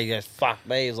next day, he goes, fuck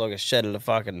me. It's like a shed of the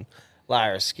fucking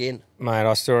layer of skin. Mate,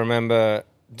 I still remember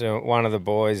one of the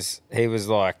boys, he was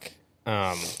like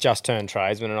just turned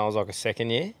tradesman and I was like a second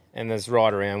year. And there's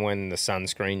right around when the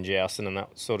sunscreen jousting and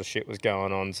that sort of shit was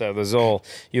going on. So there's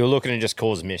you were looking to just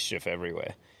cause mischief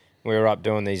everywhere. We were up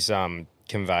doing these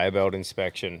conveyor belt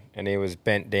inspection and he was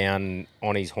bent down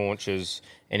on his haunches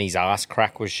and his ass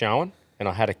crack was showing and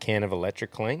I had a can of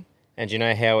electric clean. And you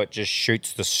know how it just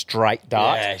shoots the straight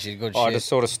dart? Yeah, she's good I shit. just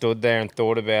sort of stood there and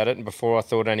thought about it, and before I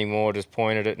thought any more, just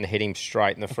pointed it and hit him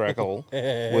straight in the freckle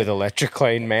with electric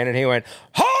clean, man. And he went,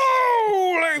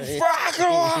 holy fuck!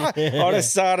 I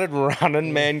just started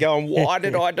running, man, going, why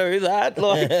did I do that?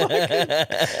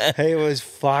 Like, he was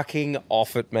fucking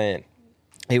off it, man.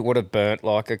 He would have burnt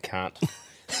like a cunt.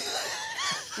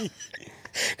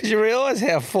 Because you realise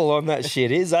how full on that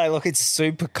shit is, eh? Look, it's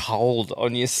super cold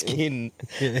on your skin.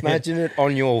 Imagine it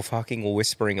on your fucking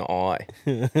whispering eye.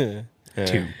 It's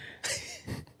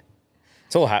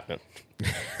all happening.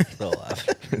 It's all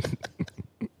happening.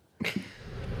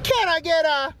 Can I get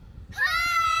a...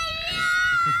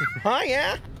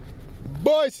 Hiya.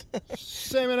 Boys,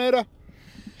 Seminator,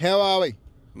 how are we?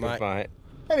 Mate.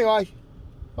 Anyway,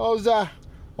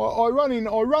 I run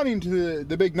into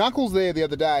the big Knuckles there the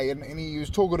other day, and he was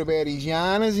talking about his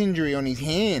Yana's injury on his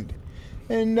hand.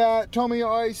 And Tommy,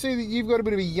 I see that you've got a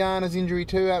bit of a Yana's injury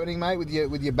too happening, mate, with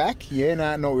your back. Yeah,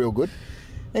 no, not real good.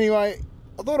 Anyway,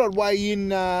 I thought I'd weigh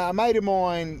in. A mate of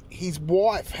mine, his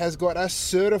wife has got a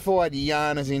certified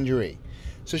Yana's injury.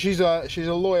 So she's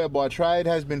a lawyer by trade,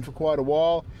 has been for quite a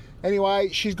while. Anyway,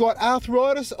 she's got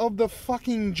arthritis of the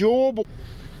fucking jaw.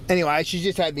 Anyway, she's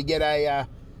just had to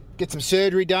get some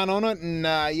surgery done on it, and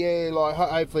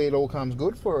hopefully it all comes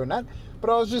good for her and that. But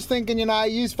I was just thinking,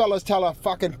 you fellas tell a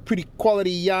fucking pretty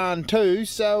quality yarn too,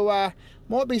 so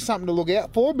might be something to look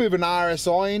out for. A bit of an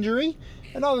RSI injury.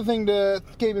 Another thing to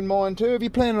keep in mind too, if you're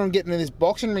planning on getting in this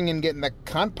boxing ring and getting the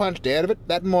cunt punched out of it,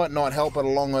 that might not help it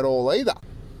along at all either.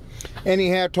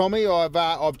 Anyhow, Tommy,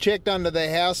 I've checked under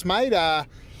the house, mate.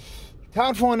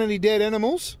 Can't find any dead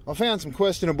animals. I found some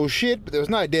questionable shit, but there was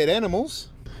no dead animals.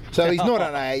 So he's not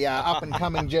an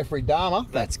up-and-coming Jeffrey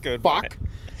Dahmer. That's good. Fuck.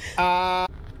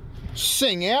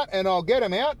 Sing out, and I'll get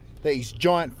him out. These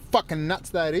giant fucking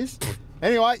nuts, that is.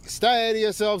 Anyway, stay out of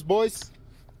yourselves, boys.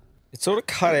 It sort of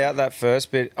cut out that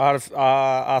first bit.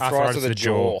 Arthritis of the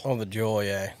jaw. Oh, the jaw,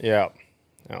 yeah. Yeah.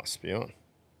 Oh, spewing.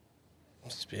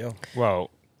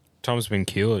 Well, Tom's been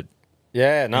cured.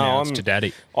 Yeah, no, Announced to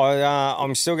Daddy.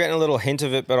 I'm still getting a little hint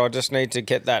of it, but I just need to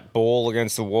get that ball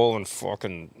against the wall and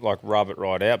fucking rub it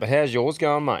right out. But how's yours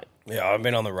going, mate? Yeah, I've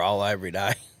been on the roll every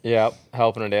day. Yeah,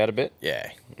 helping it out a bit. Yeah.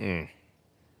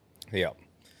 Yeah.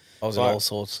 I was in all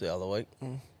sorts the other week.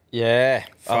 Yeah.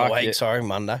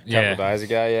 Monday. A couple of days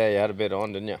ago, yeah, you had a bit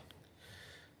on, didn't you?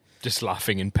 Just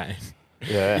laughing in pain.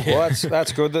 Yeah. Well,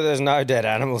 that's good that there's no dead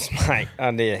animals, mate,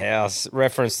 under your house.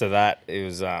 Reference to that, it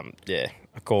was,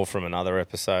 a call from another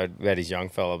episode about his young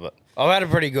fella, but I've had a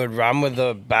pretty good run with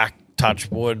the back touch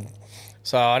wood,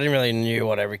 so I didn't really knew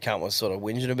what every cunt was sort of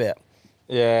whinging about.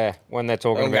 yeah, when they're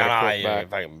talking about a crook back.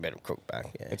 Fucking better crook back,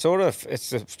 yeah.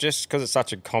 It's just because it's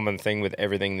such a common thing with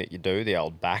everything that you do, the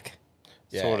old back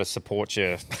sort of supports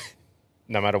you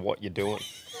no matter what you're doing.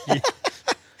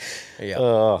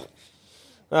 Yeah.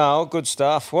 Oh, good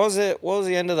stuff. What was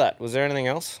the end of that? Was there anything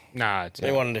else? Nah,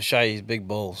 He wanted to show his big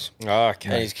balls. Oh, okay.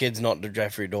 And his kid's not the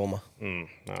Jeffrey Dahmer.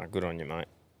 Good on you, mate.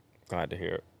 Glad to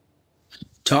hear it.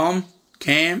 Tom,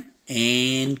 Cam,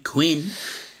 and Quinn.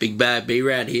 Big Bad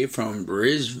B-Rad here from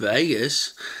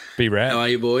Vegas. B-Rad. How are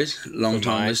you, boys?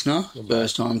 Long-time listener,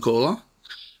 first-time caller.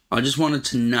 I just wanted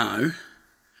to know,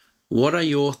 what are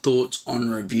your thoughts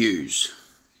on reviews?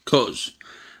 Because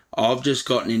I've just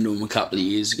gotten into them a couple of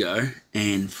years ago,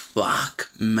 and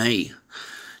fuck me.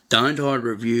 Don't I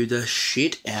review the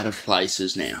shit out of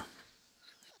places now?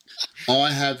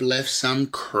 I have left some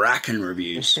cracking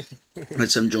reviews at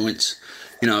some joints.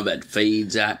 I've had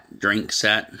feeds at, drinks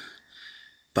at,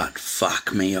 But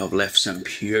fuck me, I've left some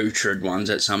putrid ones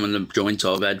at some of the joints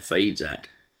I've had feeds at.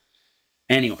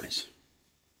 Anyways,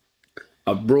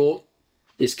 I brought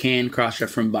this can crusher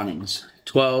from Bunnings,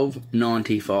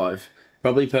 $12.95.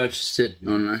 Probably purchased it, I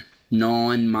don't know,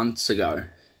 9 months ago.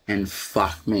 And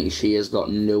fuck me, she has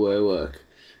gotten to her work.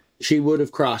 She would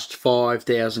have crushed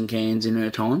 5,000 cans in her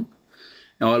time.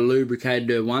 Now, I lubricated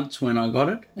her once when I got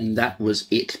it, and that was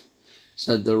it.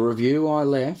 So the review I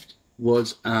left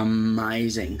was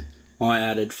amazing. I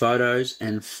added photos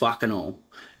and fucking all.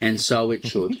 And so it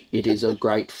should. It is a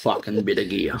great fucking bit of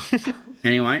gear.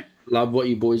 Anyway, love what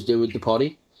you boys do with the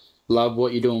potty. Love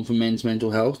what you're doing for men's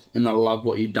mental health. And I love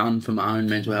what you've done for my own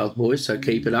mental health, boys. So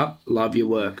keep it up. Love your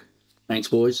work. Thanks,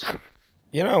 boys.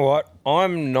 You know what?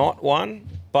 I'm not one,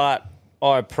 but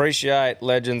I appreciate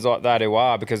legends like that who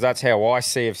are, because that's how I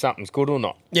see if something's good or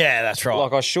not. Yeah, that's right.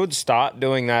 Like, I should start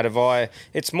doing that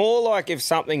it's more like if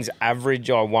something's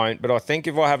average, I won't, but I think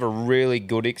if I have a really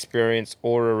good experience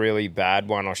or a really bad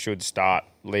one, I should start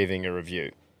leaving a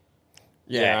review.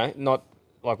 Yeah. You know? Not,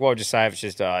 like, what would you say if it's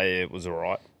just, it was all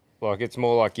right? Like, it's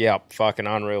more like, yeah, fucking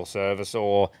unreal service,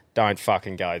 or don't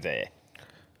fucking go there.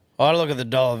 I look at the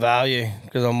dollar value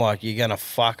because I'm like, I'm going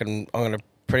to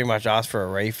pretty much ask for a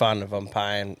refund if I'm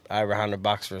paying over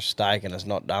 $100 for a steak and it's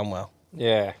not done well.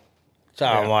 Yeah. So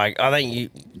I'm like, I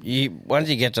think you once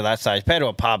you get to that stage, pay to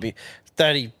a pub,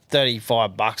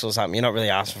 $35 or something, you're not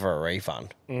really asking for a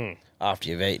refund after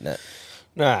you've eaten it.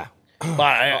 Nah. But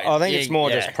I think it's more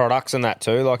just products and that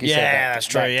too, like you said. Yeah, that's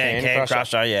true. Yeah, can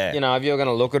crusher, yeah. You know, if you're going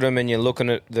to look at them and you're looking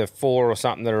at the 4 or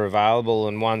something that are available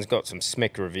and one's got some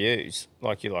smick reviews,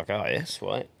 like you're like, oh, yeah,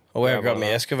 sweet. Where I got my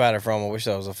excavator from, I wish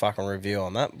there was a fucking review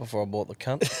on that before I bought the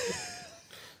cunt.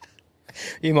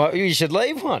 You should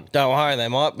leave one. Don't worry, they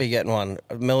might be getting one.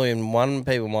 1,000,001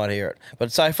 people might hear it.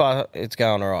 But so far, it's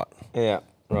going all right. Yeah,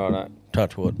 righto.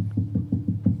 Touch wood.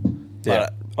 Yeah.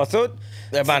 I thought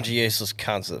they're a bunch of useless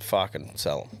cunts that fucking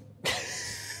sell them.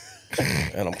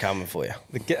 And I'm coming for you.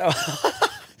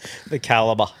 The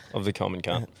calibre of the common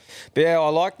cunt. But yeah, I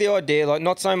like the idea, like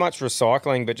not so much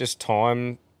recycling, but just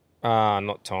the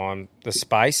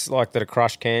space like that a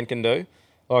crushed can do.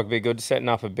 Like, it'd be good setting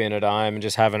up a bin at home and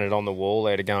just having it on the wall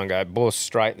there to go and go bus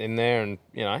straight in there and,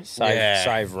 you know,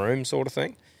 save room sort of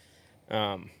thing.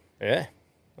 Yeah.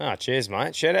 Cheers,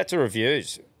 mate. Shout out to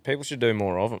reviews. People should do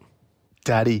more of them.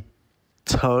 Daddy,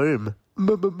 Tome,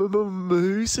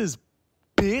 Moose's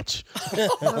bitch.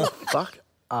 How the fuck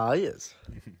are yous?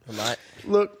 Mate.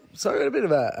 Look, so I got a bit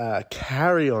of a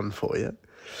carry-on for you.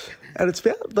 And it's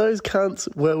about those cunts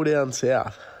well down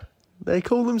south. They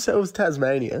call themselves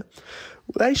Tasmania.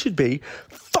 They should be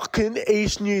fucking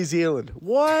East New Zealand.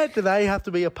 Why do they have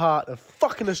to be a part of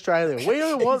fucking Australia? We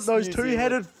don't want those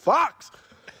two-headed fucks.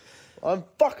 I'm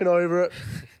fucking over it.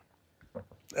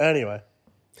 Anyway,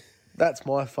 that's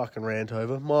my fucking rant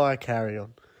over. My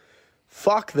carry-on.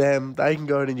 Fuck them. They can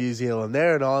go to New Zealand.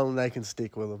 They're an island. They can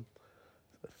stick with them.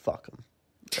 Fuck them.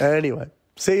 Anyway,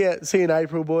 see you in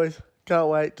April, boys. Can't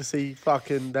wait to see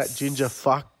fucking that ginger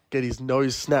fuck get his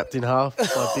nose snapped in half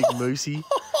by Big Moosey.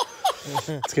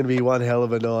 It's going to be one hell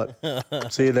of a night.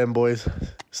 See you then, boys.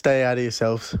 Stay out of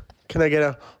yourselves. Can I get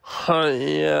a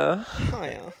hiya?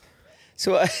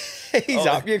 So he's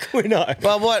up your quino.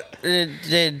 Well, what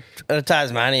did a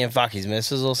Tasmanian fuck his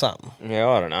missus or something? Yeah,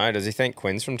 I don't know. Does he think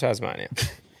Quinn's from Tasmania?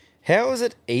 How is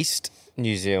it East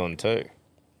New Zealand too?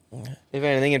 If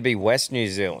anything, it'd be West New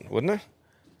Zealand, wouldn't it?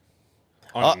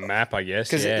 On a map, I guess.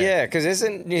 Because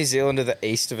isn't New Zealand to the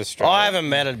east of Australia? I haven't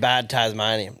met a bad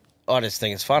Tasmanian. I just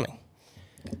think it's funny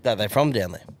that they're from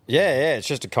down there. Yeah, it's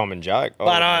just a common joke.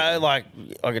 But I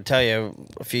could tell you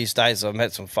a few states I've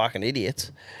met some fucking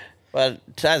idiots. But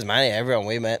Tasmania, everyone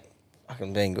we met,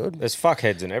 fucking being good. There's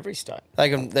fuckheads in every state.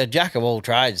 They're jack of all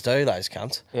trades too, those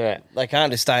cunts. Yeah. They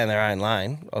can't just stay in their own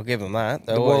lane. I'll give them that.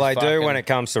 Well, they do when it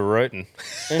comes to rooting.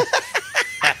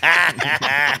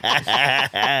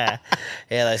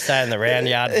 Yeah, they stay in the round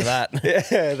yard for that.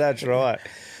 Yeah, that's right.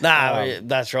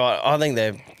 That's right. I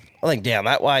think down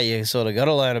that way you sort of got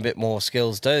to learn a bit more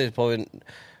skills too. Probably,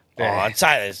 I'd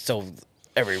say there's still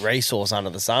every resource under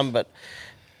the sun, but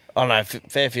I don't know,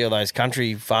 fair few of those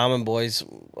country farming boys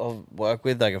I work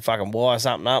with, they can fucking wire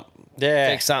something up,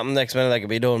 fix something. Next minute they could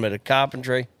be doing a bit of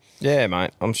carpentry. Yeah,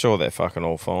 mate. I'm sure they're fucking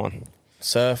all fine.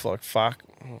 Surf like fuck.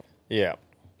 Yeah.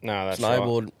 No, that's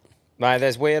snowboard. Right. Mate,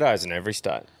 there's weirdos in every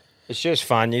state. It's just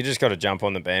fun. You just got to jump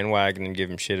on the bandwagon and give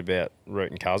them shit about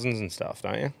rooting cousins and stuff,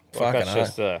 don't you? Fucking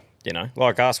that's just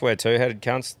like us, we're two-headed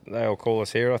cunts. They all call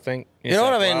us here, I think. You know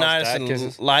what I've been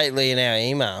noticing lately in our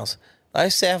emails?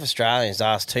 Those South Australians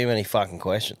ask too many fucking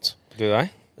questions. Do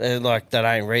they? They're like, they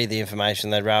don't read the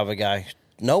information. They'd rather go,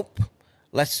 nope,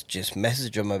 let's just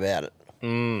message them about it.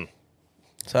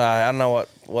 So I don't know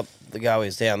what the go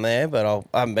is down there, but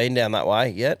I haven't been down that way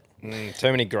yet.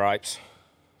 Too many grapes.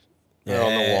 They're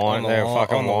on the wine. They're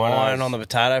fucking on the winos. wine, on the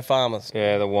potato farmers.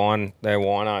 Yeah, the wine. They're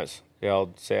winos. The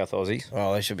old South Aussies.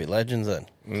 Oh, they should be legends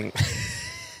then.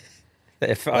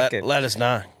 They're fucking. Let us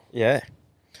know. Yeah.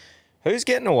 Who's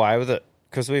getting away with it?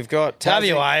 Because we've got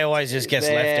WA always just gets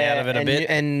left out of it a bit.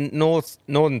 And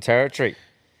Northern Territory.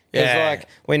 Because, like,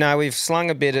 we know we've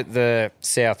slung a bit at the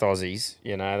South Aussies.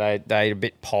 You know, they're a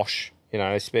bit posh. You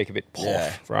know, they speak a bit posh.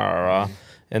 Yeah. Rah.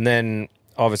 And then,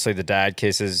 obviously, the dad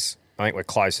kisses. I think we're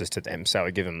closest to them, so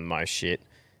we give them the most shit.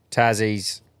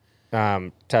 Tassies,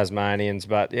 Tasmanians.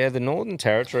 But, yeah, the Northern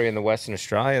Territory and the Western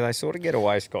Australia, they sort of get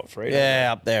away scot-free. Yeah,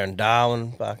 up there in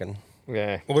Darwin, fucking.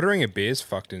 Yeah. Ordering a beer's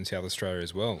fucked in South Australia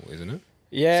as well, isn't it?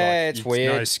 Yeah, it's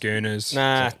weird. No schooners.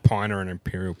 Nah. It's like pint or an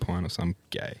imperial pint or some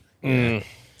gay.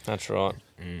 That's right.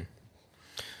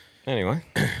 Anyway,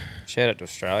 shout out to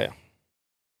Australia.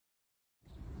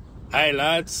 Hey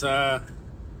lads,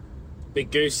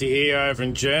 Big Goosey here over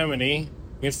in Germany.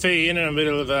 I'm going to fill you in a bit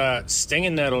of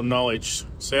stinging nettle knowledge.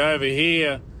 So over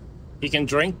here, you can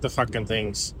drink the fucking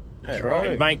things.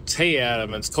 Right. Make tea out of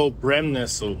them. It's called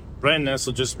Brennessel.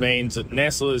 Brennessel just means that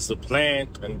nestle is the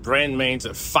plant, and Bren means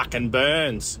it fucking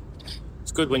burns.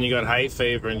 It's good when you got hay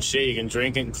fever and shit. You can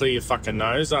drink it and clear your fucking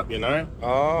nose up, you know?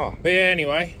 Oh. But yeah,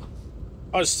 anyway,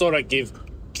 I just thought I'd give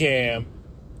Cam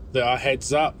the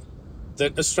heads up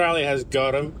that Australia has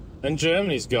got them and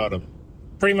Germany's got them.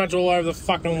 Pretty much all over the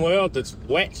fucking world that's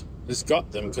wet has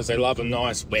got them because they love a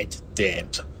nice, wet,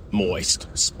 damp, moist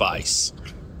space.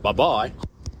 Bye-bye.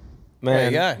 Man, There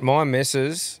you go. my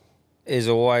missus is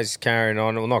always carrying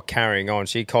on. Well, not carrying on.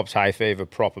 She cops hay fever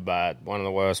proper bad. One of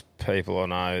the worst people I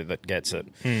know that gets it.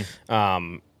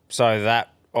 So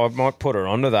that I might put her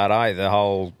onto that, the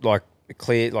whole like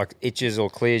itches or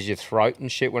clears your throat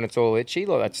and shit when it's all itchy,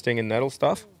 like that stinging nettle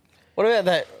stuff. What about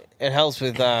that? It helps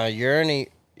with urinary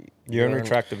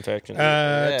tract infection.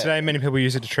 Today, many people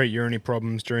use it to treat urinary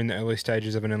problems during the early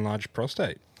stages of an enlarged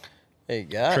prostate. There you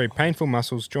go. Treat painful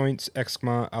muscles, joints,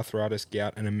 eczema, arthritis,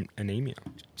 gout, and anemia.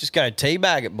 Just go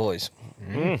teabag it, boys.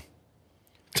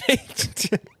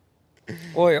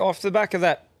 Boy, off the back of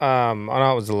that, I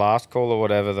know it was the last call or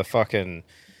whatever, the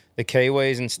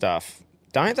Kiwis and stuff.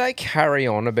 Don't they carry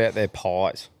on about their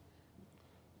pies?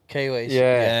 Kiwis.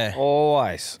 Yeah.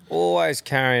 Always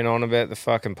carrying on about the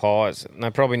fucking pies. And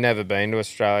they've probably never been to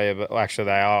Australia, but actually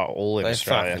they are all in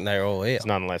Australia. They're all here. There's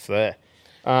none left there.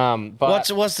 But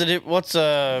what's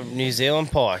a New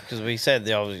Zealand pie? Because we said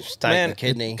the old steak and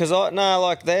kidney. Because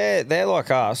they're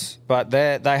like us, but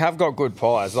they have got good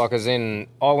pies. Like as in,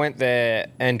 I went there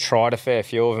and tried a fair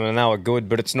few of them, and they were good.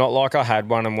 But it's not like I had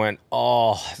one and went,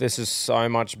 oh, this is so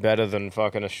much better than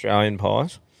fucking Australian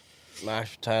pies.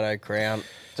 Mashed potato crown.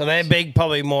 So they're big,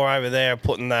 probably more over there,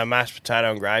 putting the mashed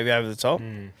potato and gravy over the top.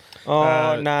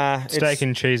 Nah. Steak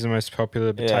and cheese are most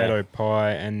popular, potato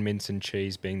pie and mince and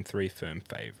cheese being 3 firm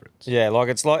favourites. Yeah,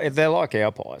 they're like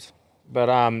our pies.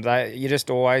 But you just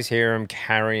always hear them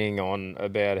carrying on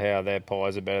about how their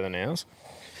pies are better than ours.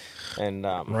 And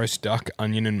roast duck,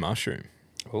 onion and mushroom.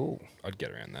 Ooh. I'd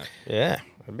get around that. Yeah,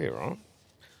 that'd be all right.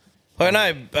 Well,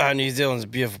 I know New Zealand's a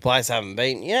beautiful place. I haven't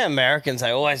been. Yeah, Americans, they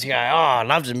always go, oh, I'd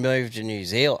love to move to New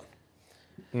Zealand.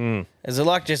 Is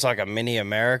it just like a mini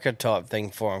America type thing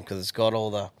for them? Because it's got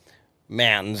all the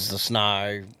mountains, the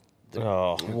snow,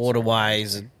 the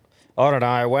waterways. I don't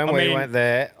know. When we went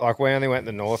there, we only went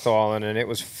to North Island and it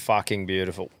was fucking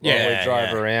beautiful. We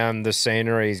drove around. The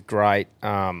scenery's great.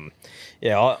 I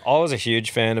was a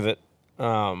huge fan of it.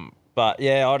 But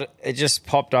yeah, it just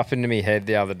popped up into my head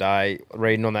the other day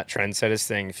reading on that Trendsetters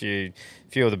thing. A few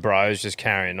of the bros just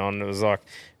carrying on. It was like,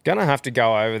 gonna have to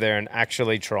go over there and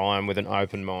actually try them with an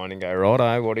open mind and go,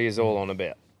 righto, what are you all on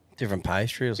about? Different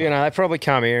pastry or something. They probably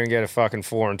come here and get a fucking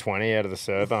 4 and 20 out of the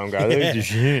servo and go, this is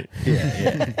shit.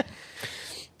 Yeah.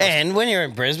 And when you're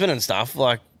in Brisbane and stuff,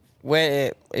 if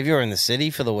you're in the city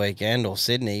for the weekend or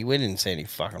Sydney, we didn't see any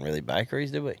fucking really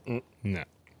bakeries, did we? No,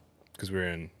 because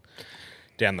we're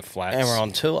down the flats. And we're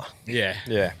on tour. Yeah.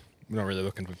 Yeah. We're not really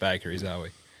looking for bakeries, are we?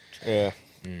 Yeah.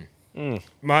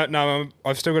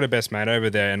 I've still got a best mate over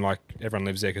there, and everyone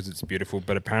lives there because it's beautiful.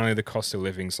 But apparently, the cost of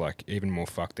living's even more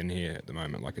fucked than here at the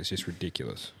moment. It's just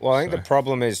ridiculous. Well, I think the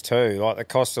problem is too, the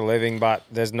cost of living, but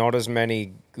there's not as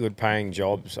many good-paying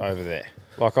jobs over there.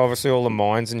 Obviously, all the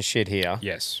mines and shit here,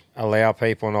 allow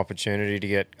people an opportunity to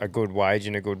get a good wage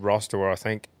and a good roster. Where I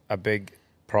think a big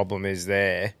problem is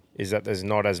that there's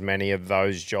not as many of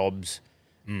those jobs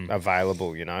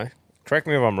available. Correct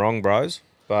me if I'm wrong, bros.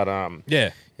 But I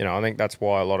think that's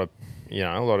why a lot of you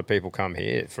know, a lot of people come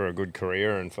here for a good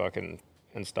career and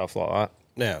stuff like that.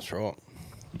 Yeah, that's right.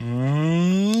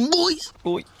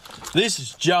 Boys. This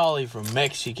is Charlie from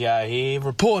Mexico here,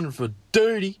 reporting for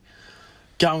duty,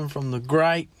 coming from the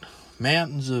great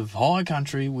mountains of high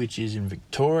country, which is in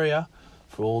Victoria,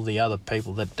 for all the other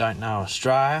people that don't know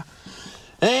Australia.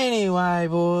 Anyway,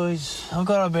 boys, I've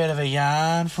got a bit of a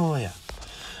yarn for you.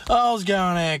 I was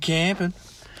going out camping,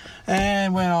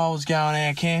 and when I was going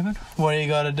out camping, what do you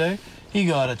got to do? You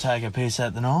got to take a piss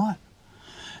at the night.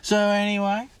 So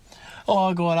anyway,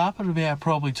 I got up at about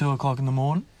probably 2 o'clock in the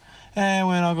morning, and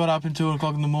when I got up at 2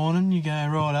 o'clock in the morning, you go,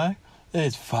 righto,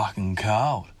 it's fucking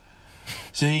cold.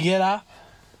 So you get up,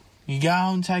 you go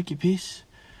and take your piss,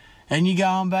 and you're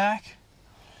going back,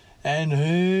 and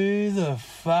who the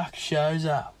fuck shows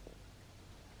up?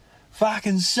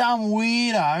 Fucking some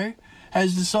weirdo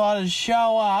has decided to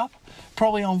show up,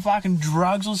 probably on fucking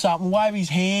drugs or something, wave his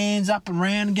hands up and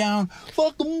around and going,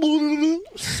 fucking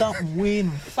something weird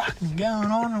and fucking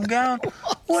going on. I'm going,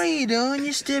 what are you doing,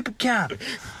 you stupid cunt?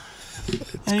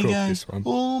 And he goes,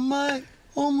 oh mate,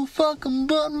 I'm a fucking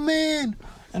button man.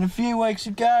 And a few weeks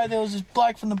ago, there was this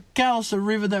bloke from the McAllister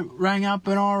River that rang up,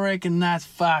 and I reckon that's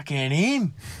fucking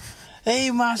him.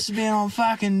 He must have been on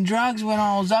fucking drugs when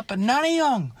I was up at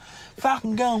Nunnyong.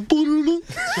 Fucking going, so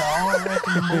I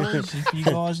reckon, boys, if you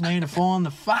guys need to find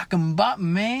the fucking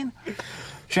button man,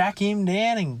 track him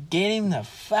down and get him the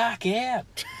fuck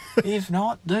out. If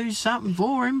not, do something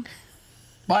for him.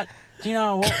 But do you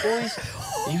know what, boys?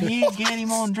 If you get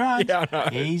him on drugs,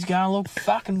 he's going to look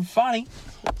fucking funny.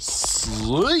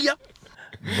 See ya.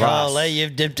 Holy,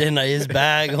 you've dipped into his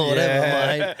bag or whatever,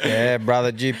 mate. Yeah,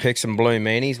 brother, did you pick some blue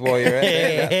meanies while you're out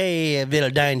there? Hey, a bit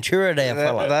of danger there,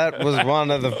 fella. That was one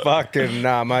of the fucking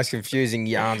most confusing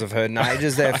yarns I've heard in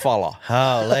ages there, fella.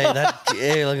 Holy,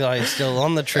 you look like you're still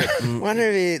on the trip. Wonder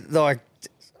if he, like,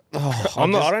 I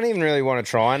don't even really want to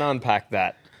try and unpack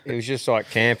that. It was just like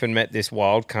camping, met this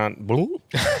wild cunt.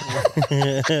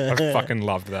 I fucking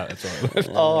loved that. That's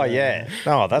all. Oh, yeah.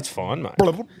 Oh, that's fine, mate.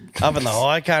 Up in the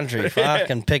high country,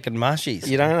 fucking picking mushies.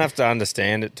 You don't have to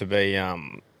understand it to be,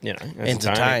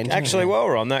 entertained. Actually, while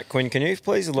we're on that, Quinn, can you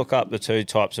please look up the 2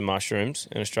 types of mushrooms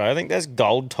in Australia? I think there's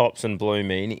gold tops and blue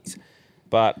meanies.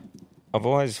 But I've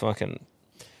always I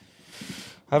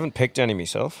haven't picked any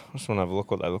myself. I just want to have a look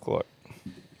what they look like.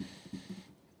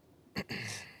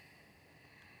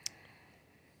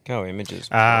 Go images.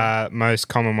 Most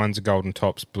common ones are golden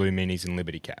tops, blue minis, and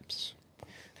liberty caps.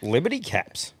 Liberty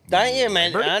caps? Aren't you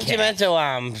meant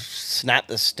to snap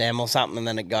the stem or something and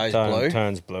then it goes blue?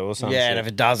 Turns blue or something. Yeah, and if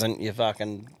it doesn't, you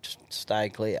fucking just stay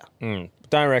clear.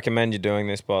 Don't recommend you doing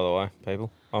this, by the way,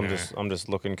 people. I'm just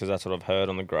looking because that's what I've heard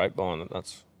on the grapevine.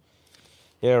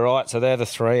 Yeah, right. So they're the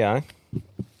 3, eh?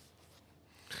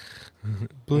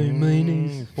 Blue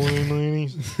meanies. Blue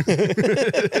meanies.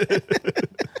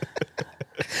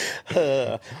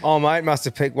 Oh, mate, must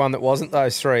have picked one that wasn't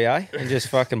those 3, eh? And just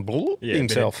fucking blew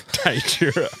himself.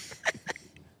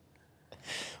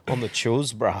 On the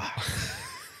chews, bruh.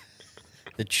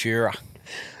 The chura.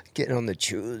 Getting on the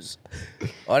chews.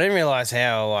 I didn't realise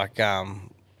how, I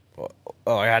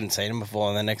hadn't seen him before,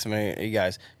 and the next minute he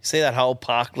goes, you see that whole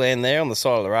parkland there on the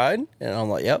side of the road? And I'm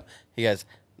like, yep. He goes,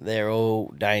 they're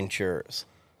all dangerous.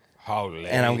 Holy.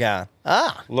 And I'm going,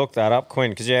 Look that up, Quinn,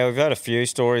 because, we've had a few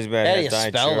stories about how do you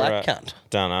spell that cunt?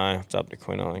 Don't know. It's up to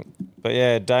Quinn, I think. But,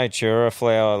 yeah, Datura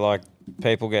flower, like,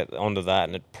 people get onto that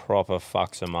and it proper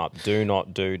fucks them up. Do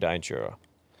not do Datura.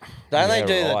 Don't they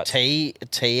do the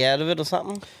tea out of it or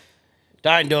something?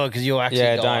 Don't do it because you'll actually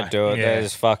die. Don't do it. Yeah.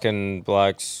 There's fucking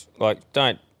blokes,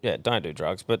 don't do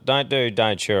drugs, but don't do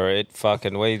Datura.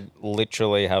 We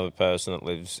literally have a person that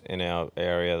lives in our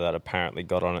area that apparently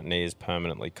got on it and he is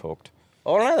permanently cooked. I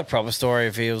want to know the proper story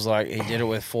if he was like, he did it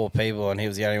with 4 people and he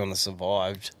was the only one that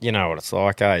survived. You know what it's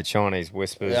like, eh? Chinese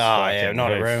whispers. Oh, yeah,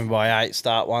 not a room by 8,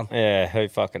 start one. Yeah, who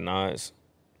fucking knows?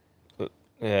 But,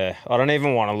 yeah, I don't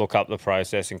even want to look up the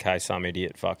process in case some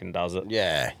idiot fucking does it.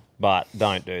 Yeah. But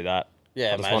don't do that.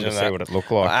 Yeah, I just wanted to see what it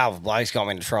looked like. Alf Blake's got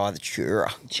me to try the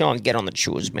chura. Try and get on the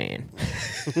chores, man.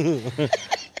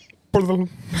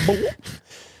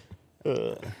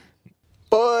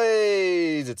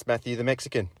 Boys, it's Matthew the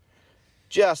Mexican.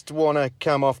 Just want to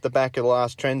come off the back of the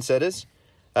last Trendsetters.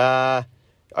 I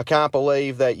can't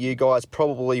believe that you guys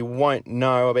probably won't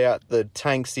know about the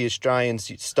tanks the Australians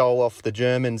stole off the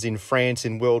Germans in France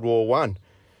in World War One.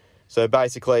 So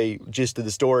basically, gist of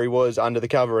the story was, under the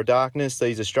cover of darkness,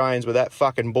 these Australians were that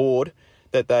fucking bored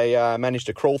that they managed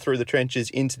to crawl through the trenches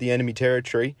into the enemy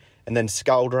territory and then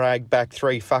skull drag back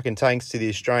 3 fucking tanks to the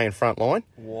Australian front line.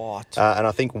 What? And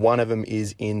I think one of them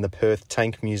is in the Perth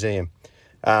Tank Museum.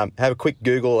 Have a quick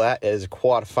Google of that. It's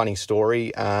quite a funny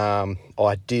story.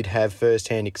 I did have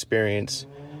first-hand experience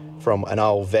from an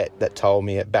old vet that told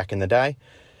me it back in the day.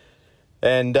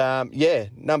 And,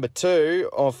 number 2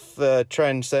 off the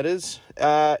trendsetters,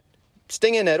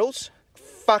 stinger nettles,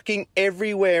 fucking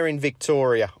everywhere in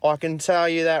Victoria. I can tell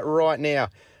you that right now.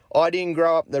 I didn't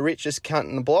grow up the richest cunt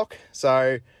in the block,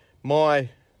 so my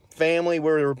family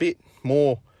were a bit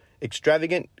more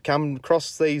extravagant come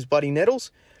across these bloody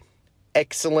nettles.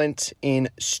 Excellent in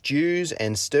stews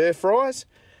and stir fries.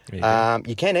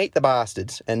 You can eat the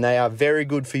bastards, and they are very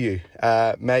good for you.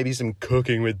 Maybe some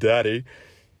cooking with daddy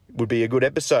would be a good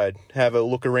episode. Have a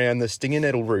look around the stinger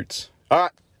nettle roots. All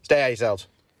right, stay out yourselves.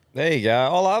 There you go.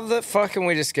 I love that fucking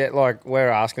we just get, like, we're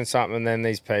asking something and then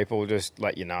these people just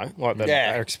let you know, like,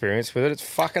 their experience with it. It's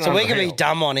fucking So unreal. we can be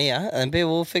dumb on here and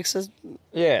people will fix us.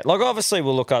 Yeah, like, obviously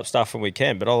we'll look up stuff when we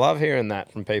can, but I love hearing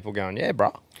that from people going, yeah,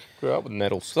 bro, grew up with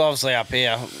nettles. So obviously up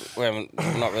here, we're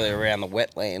not really around the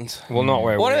wetlands. Well, not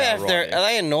where What we about are if they're, right are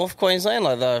they in North Queensland,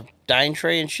 like the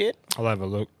Daintree and shit? I'll have a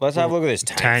look. Let's have a look at this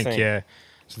tank thing. Yeah.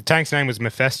 So the tank's name was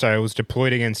Mephisto. It was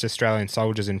deployed against Australian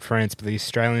soldiers in France, but the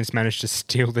Australians managed to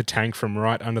steal the tank from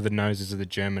right under the noses of the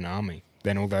German army.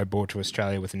 Then, although brought to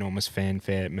Australia with enormous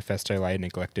fanfare, Mephisto lay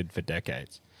neglected for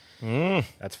decades.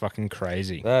 That's fucking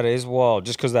crazy. That is wild,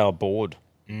 just because they were bored.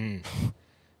 Hey,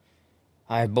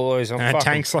 boys, A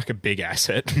tank's like a big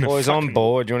asset. Boys, I'm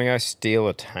bored. Do you want to go steal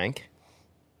a tank?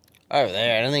 Over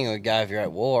there, I don't think it would go if you're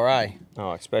at war, eh?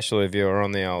 Oh, especially if you're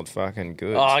on the old fucking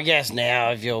goods. Oh, I guess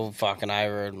now if you're fucking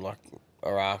over in like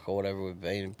Iraq or whatever we've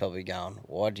been, you're probably going,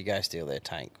 why'd you go steal their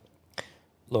tank?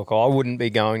 Look, I wouldn't be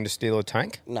going to steal a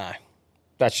tank. No.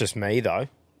 That's just me, though.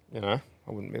 You know,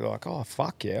 I wouldn't be like, oh,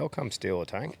 fuck yeah, I'll come steal a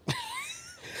tank.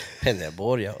 Depends how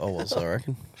bored you are. Oh, well, so I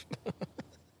reckon.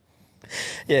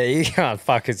 Yeah, you can't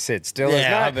fucking sit still.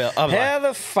 Yeah, How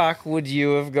the fuck would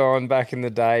you have gone back in the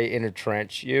day in a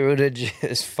trench? You would have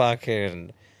just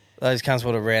fucking... Those cunts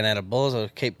would have ran out of bullets.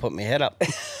 I'd keep putting my head up.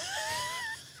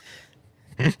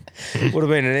 Would have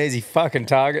been an easy fucking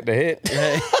target to hit.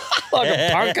 Like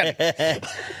a pumpkin.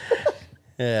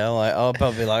 Yeah, I'll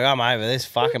probably be like, I'm over this.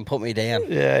 Fucking put me down.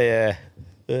 Yeah.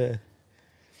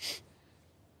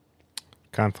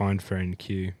 Can't find friend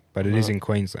Q, but it is in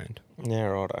Queensland. Yeah,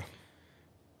 righto.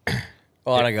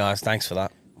 Righto, guys. Thanks for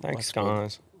that. Thanks,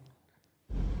 guys.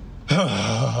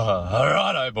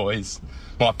 Alrighto, boys.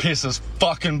 My piss is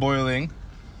fucking boiling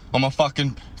on my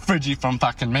fucking Friggy from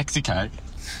fucking Mexico.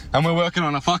 And we're working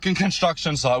on a fucking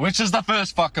construction site, which is the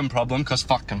first fucking problem, because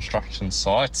fuck construction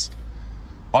sites.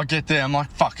 I get there, I'm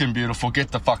like, fucking beautiful,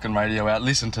 get the fucking radio out,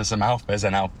 listen to some alphas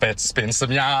and alphets, spin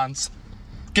some yarns.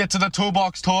 Get to the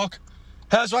toolbox talk.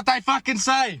 Here's what they fucking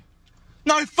say.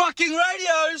 No fucking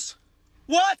radios!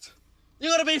 What? You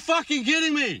gotta be fucking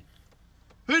kidding me.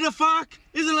 Who the fuck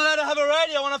isn't allowed to have a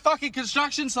radio on a fucking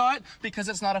construction site because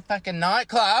it's not a fucking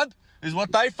nightclub, is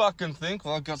what they fucking think.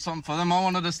 Well, I've got something for them. I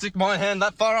wanted to stick my hand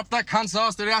that far up that cunt's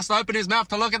ass that he has to open his mouth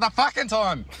to look at the fucking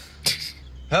time.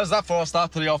 How's that for a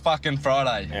start to the old fucking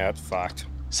Friday? Yeah, it's fucked.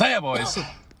 See ya, boys.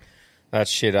 That's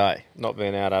shit, eh? Not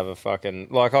being able to have a fucking...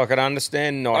 Like, I could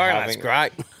understand not having... That's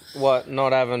great. What?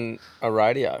 Not having a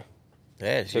radio?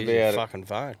 Yeah, it's To be use your able to- fucking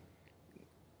phone.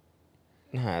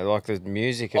 No, like the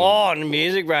music and... Oh, and the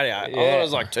music radio. I thought it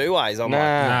was like two ways. I'm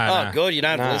Nah. like, good, you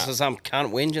don't have Nah. to listen to some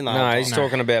cunt whinging the whole No, time. he's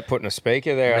talking about putting a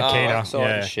speaker there outside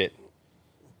and shit.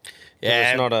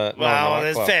 Yeah, It's not a well,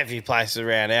 there's a nightclub. fair few places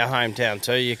around our hometown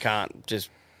too. You can't just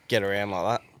get around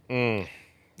like that.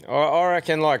 I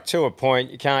reckon, like, to a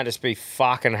point, you can't just be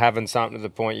fucking having something to the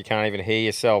point you can't even hear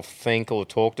yourself think or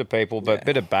talk to people, but a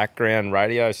bit of background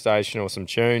radio station or some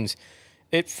tunes,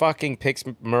 it fucking picks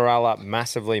morale up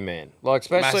massively, man. Like,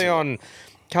 especially on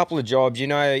a couple of jobs, you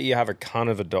know, you have a cunt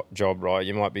of a job, right?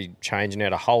 You might be changing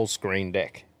out a whole screen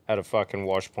deck at a fucking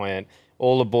wash plant.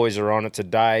 All the boys are on it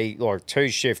today, like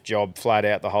 2-shift job flat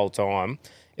out the whole time.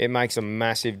 It makes a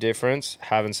massive difference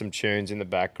having some tunes in the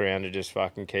background to just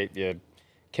fucking keep you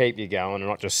going and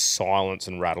not just silence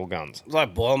and rattle guns. It's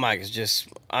like Boilermakers just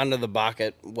under the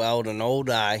bucket, welding all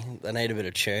day. They need a bit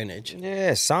of tunage.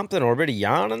 Yeah, something, or a bit of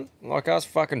yarning, like us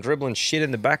fucking dribbling shit in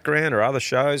the background or other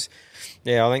shows.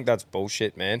 Yeah, I think that's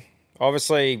bullshit, man.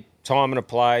 Obviously, time and a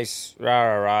place,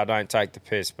 don't take the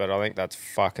piss, but I think that's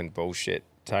fucking bullshit,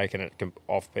 taking it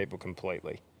off people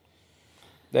completely.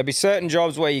 There'd be certain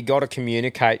jobs where you got to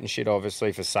communicate and shit,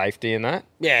 obviously, for safety and that.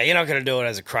 Yeah, you're not going to do it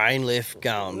as a crane lift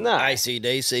going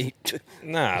AC/DC.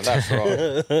 Nah, that's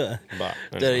right. But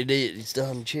Dirty D, it's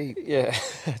done cheap. Yeah,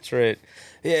 that's right.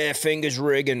 Yeah, fingers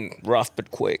rigging, rough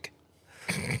but quick.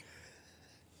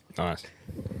 Nice.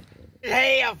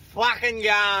 Hey, you fucking going?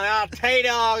 Oh,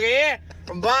 T-Dog here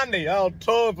from Bundy. Old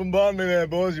Tom from Bundy there,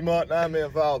 boys. You might know me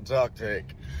if old Tactic.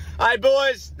 Hey,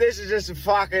 boys, this is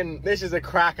a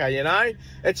cracker, you know?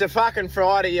 It's a fucking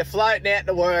Friday. You're floating out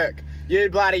to work. You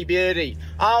bloody beauty.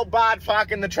 Old Bud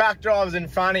fucking the truck driver's in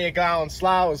front of you going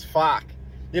slow as fuck.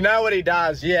 You know what he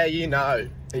does? Yeah, you know.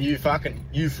 You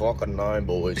fucking know,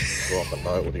 boys. You fucking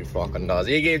know what he fucking does.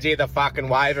 He gives you the fucking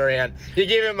wave around. You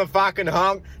give him a fucking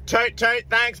honk. Toot, toot,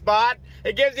 thanks, bud.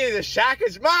 He gives you the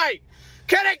shackers, mate.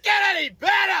 Can it get any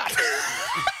better?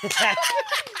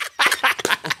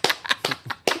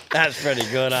 That's pretty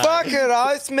good, eh? Fucking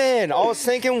oath, man. I was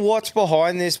thinking what's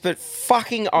behind this, but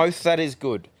fucking oath, that is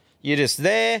good. You're just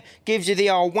there, gives you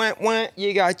the old want.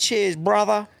 You go, cheers,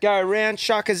 brother. Go around,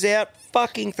 shuckers out.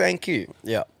 Fucking thank you.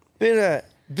 Yeah.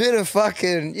 Bit of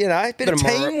fucking, you know, bit of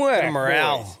teamwork. Bit of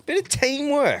morale. Boys. Bit of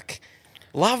teamwork.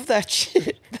 Love that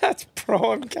shit. That's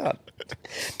prime cut.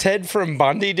 Ted from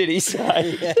Bundy, did he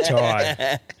say?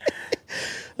 Tied.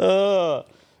 Oh,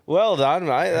 well done,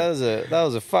 mate. That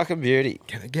was a fucking beauty.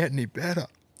 Can it get any better?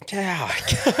 Yeah,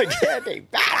 can it get any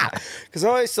better? Because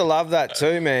I used to love that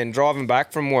too, man. Driving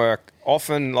back from work,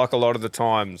 often, like a lot of the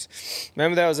times.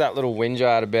 Remember there was that little whinge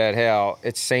I had about how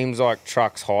it seems like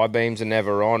trucks' high beams are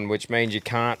never on, which means you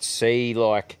can't see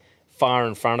like far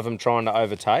in front of them trying to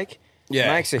overtake. Yeah.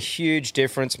 It makes a huge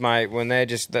difference, mate, when they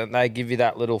give you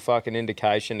that little fucking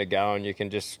indication to go and you can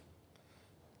just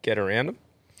get around them.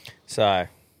 So,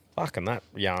 fucking that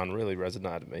yarn really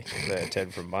resonated with me. There,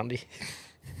 Ted from Bundy.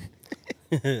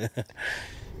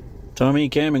 Tommy,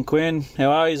 Cam and Quinn,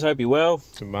 how are you? Hope you're well.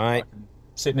 Good, mate.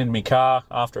 Sitting in my car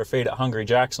after a feed at Hungry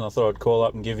Jack's, and I thought I'd call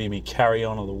up and give you my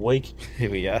carry-on of the week.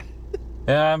 Here we go.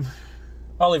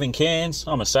 I live in Cairns.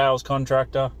 I'm a sales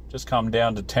contractor. Just come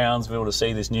down to Townsville to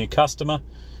see this new customer.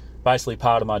 Basically,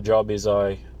 part of my job is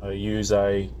I use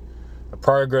a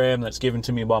program that's given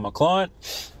to me by my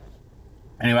client.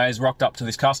 Anyways, rocked up to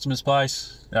this customer's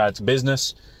place. It's a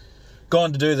business.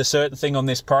 Gone to do the certain thing on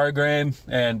this program,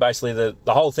 and basically the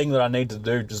whole thing that I needed to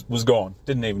do just was gone.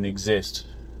 Didn't even exist.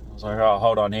 I was like, oh,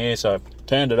 hold on here. So I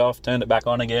turned it off, turned it back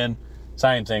on again.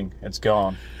 Same thing, it's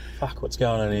gone. Fuck, what's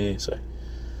going on here? So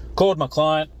called my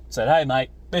client, said, hey, mate,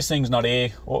 this thing's not here.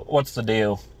 What's the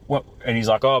deal? And he's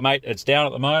like, oh, mate, it's down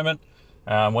at the moment.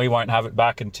 We won't have it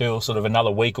back until sort of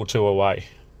another week or two away.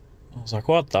 I was like,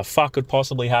 what the fuck could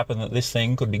possibly happen that this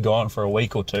thing could be gone for a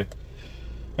week or two?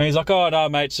 And he's like, oh, no,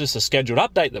 mate, it's just a scheduled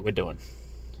update that we're doing.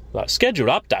 Like, scheduled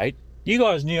update? You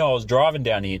guys knew I was driving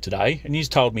down here today, and you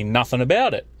told me nothing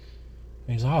about it.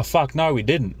 And he's like, oh, fuck, no, we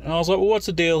didn't. And I was like, well, what's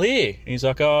the deal here? And he's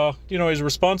like, oh, do you know what his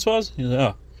response was? He's like,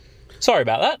 oh, sorry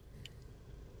about that.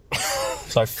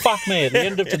 So, fuck me, at the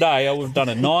end of today, I would have done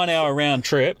a 9-hour round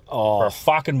trip for a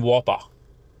fucking Whopper.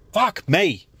 Fuck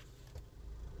me.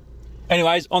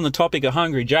 Anyways, on the topic of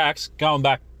Hungry Jack's, going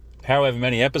back however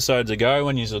many episodes ago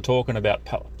when you were talking about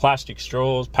plastic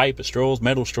straws, paper straws,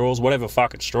 metal straws, whatever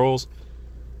fucking straws,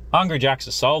 Hungry Jack's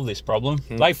has solved this problem.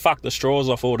 They fuck the straws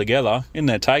off altogether. In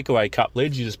their takeaway cup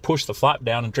lids, you just push the flap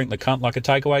down and drink the cunt like a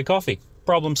takeaway coffee.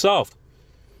 Problem solved.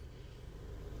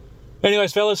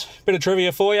 Anyways, fellas, bit of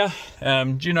trivia for you.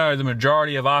 Do you know the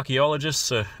majority of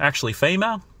archaeologists are actually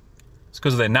female? It's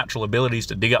because of their natural abilities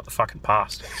to dig up the fucking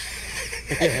past.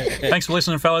 Thanks for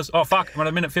listening, fellas. Oh, fuck, I'm at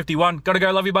a minute 51. Gotta go,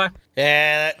 love you, bye.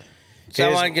 Yeah,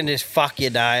 someone can just fuck your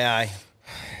day, eh?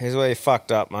 Here's where you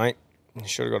fucked up, mate. You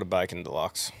should have got a bacon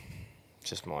deluxe.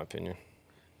 Just my opinion.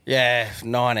 Yeah,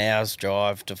 9 hours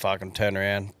drive to fucking turn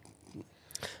around.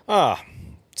 Ah,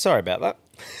 sorry about that.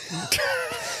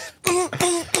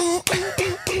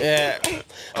 Yeah,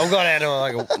 I've got out to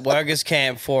like a workers'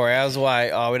 camp 4 hours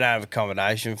away. Oh, we don't have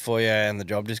accommodation for you, and the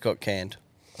job just got canned.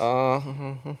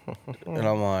 And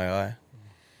I'm like, oh.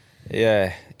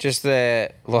 Yeah, just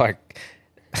there, like...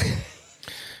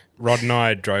 Rod and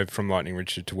I drove from Lightning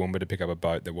Ridge to Toowoomba to pick up a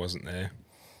boat that wasn't there.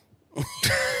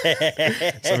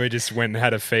 So we just went and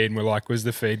had a feed, and we're like, was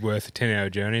the feed worth a 10-hour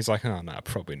journey? He's like, oh, no,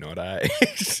 probably not, eh?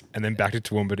 And then back to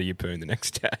Toowoomba to Yeppoon the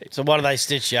next day. So what do they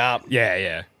stitch you up?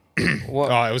 Yeah.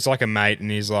 Oh, it was like a mate, and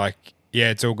he's like,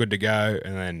 yeah, it's all good to go.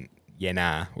 And then, yeah,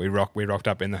 nah. We rocked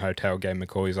up in the hotel, gave him a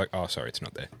call. He's like, oh, sorry, it's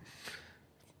not there.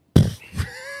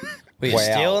 Were you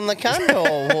stealing the cunt,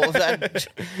 or what was that?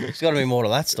 There's got to be more to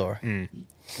that story.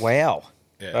 Wow.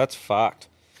 Yeah. That's fucked.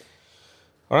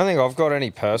 I don't think I've got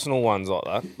any personal ones like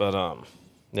that, but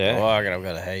yeah. Oh, I reckon I've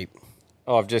got a heap.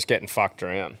 I've just getting fucked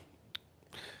around.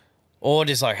 Or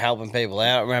just like helping people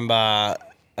out. I remember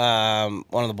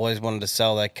one of the boys wanted to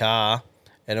sell their car,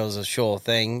 and it was a sure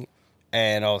thing,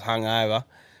 and I was hungover,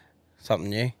 something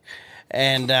new,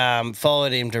 and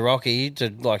followed him to Rocky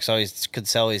so he could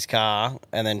sell his car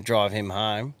and then drive him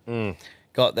home.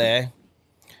 Got there.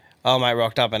 Old mate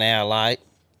rocked up an hour late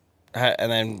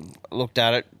and then looked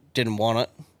at it, didn't want it.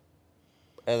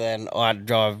 And then I had to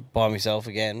drive by myself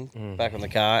again, back on the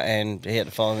car, and he had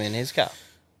to follow me in his car.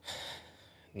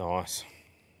 Nice.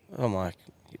 I'm like,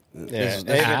 this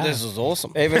is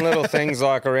awesome. Even little things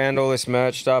like around all this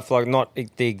merch stuff, like not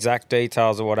the exact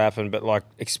details of what happened, but like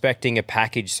expecting a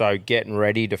package, so getting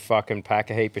ready to fucking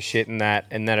pack a heap of shit and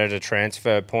then at a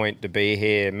transfer point to be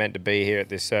here, meant to be here at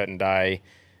this certain day,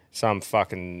 some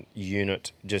fucking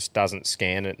unit just doesn't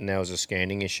scan it and there was a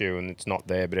scanning issue and it's not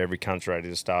there, but every cunt's ready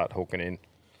to start hooking in.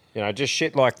 You know, just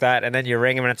shit like that, and then you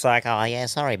ring them and it's like, oh yeah,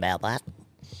 sorry about that.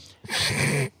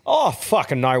 Oh,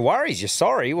 fucking no worries, you're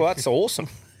sorry. Well, that's awesome.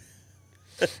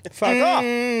 Fuck off.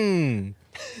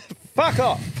 Fuck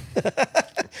off.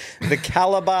 The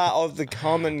caliber of the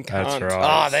common cunt. That's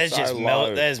right. Oh, there's so just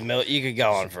low. there's milk. You could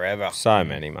go on forever. So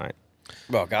many, mate.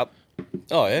 Rock up.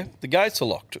 Oh, yeah, the gates are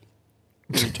locked.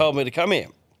 You told me to come here.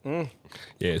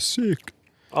 Yeah, sick.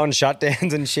 On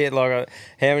shutdowns and shit, like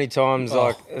how many times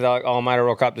like oh mate, I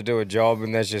rock up to do a job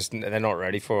and they're not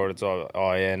ready for it. It's like,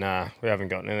 oh yeah, nah, we haven't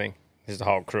got anything. There's a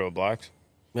whole crew of blokes.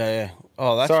 Yeah.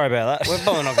 Oh, that's sorry about that. We're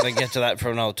probably not going to get to that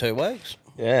for another 2 weeks.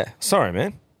 Yeah, sorry,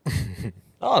 man.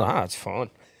 Oh no, it's fine.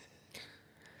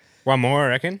 One more, I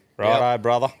reckon. Righto,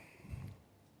 brother.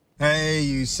 Hey,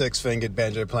 you six-fingered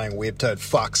banjo-playing web-toed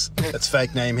fucks. It's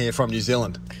fake name here from New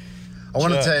Zealand. I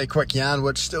want to tell you a quick yarn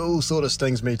which still sort of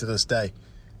stings me to this day.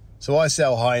 So I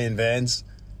sell high-end vans,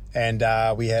 and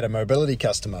we had a mobility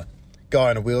customer, guy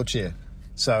in a wheelchair.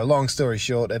 So long story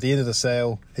short, at the end of the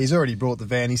sale, he's already brought the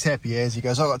van, he's happy as. He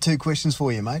goes, I've got 2 questions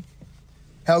for you, mate.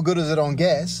 How good is it on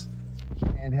gas?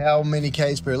 And how many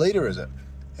Ks per litre is it?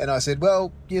 And I said,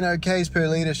 well, you know, Ks per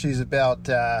litre, she's about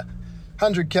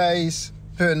 100 Ks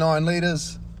per 9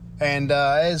 litres. And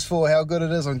as for how good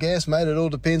it is on gas, mate, it all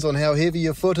depends on how heavy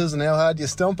your foot is and how hard you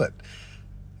stomp it.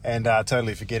 And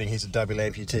totally forgetting he's a double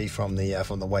amputee from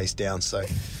the waist down. So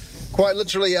quite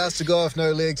literally asked a guy with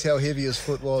no legs how heavy his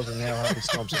foot was and how hard he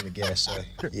stomps in the gas. So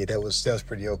yeah, that was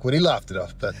pretty awkward. He laughed it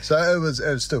off, but so it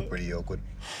was still pretty awkward.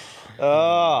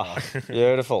 Oh,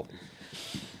 beautiful.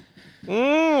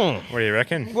 What do you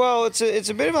reckon? Well, it's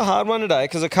a bit of a hard one today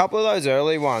because a couple of those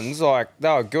early ones, like, they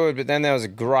were good, but then there was a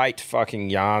great fucking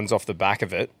yarns off the back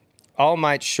of it. Old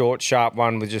mate's short, sharp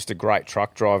one with just a great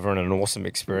truck driver and an awesome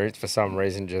experience for some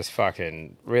reason just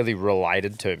fucking really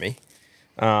related to me.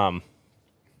 Because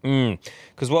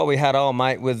what we had old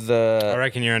mate with the... I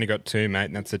reckon you only got 2, mate,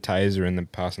 and that's the taser and the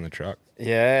passing the truck.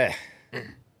 Yeah.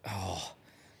 Oh,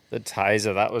 the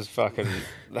taser, that was fucking...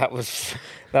 That was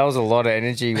a lot of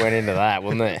energy went into that,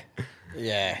 wasn't there?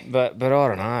 Yeah. But I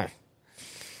don't know.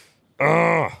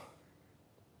 Oh,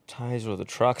 taser or the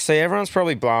truck. See, everyone's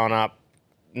probably blowing up,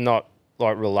 not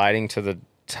like relating to the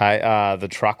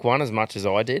truck one as much as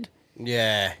I did.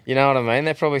 Yeah. You know what I mean?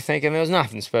 They're probably thinking there was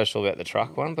nothing special about the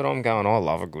truck one, but I'm going, I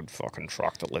love a good fucking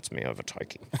truck that lets me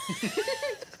overtake him.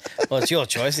 Well, it's your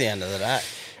choice at the end of the day.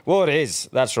 Well, it is.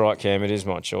 That's right, Cam. It is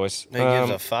my choice. Who gives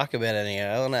a fuck about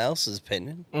anyone else's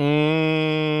opinion?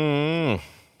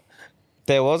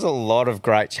 There was a lot of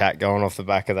great chat going off the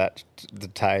back of that, the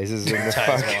tasers and the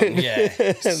fucking...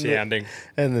 Yeah. Sounding.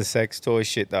 And the sex toy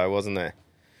shit, though, wasn't there?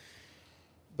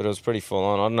 But it was pretty full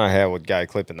on. I don't know how we'd go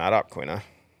clipping that up, Quinner.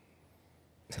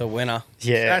 The winner.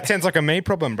 Yeah. That sounds like a me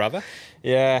problem, brother.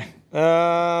 Yeah.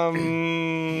 I'm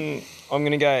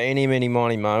going to go any, mini,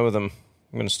 miny, mo with them.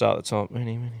 I'm going to start at the top.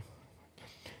 Any, mini.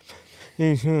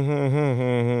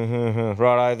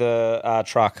 Righto, the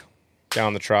truck. Go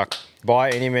on the truck. Buy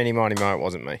any, many, miny, mo. It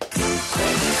wasn't me.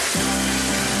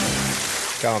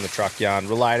 Go on the truck yarn.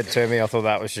 Related to me. I thought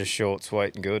that was just short,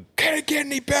 sweet and good. Can it get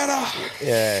any better?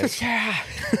 Yeah. Yeah.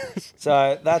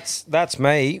 So that's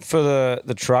me for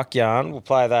the truck yarn. We'll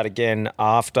play that again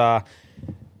after.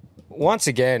 Once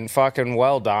again, fucking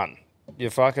well done. You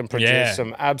fucking produced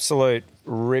some absolute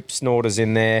rip snorters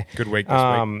in there. Good week this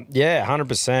week. Yeah,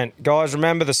 100%. Guys,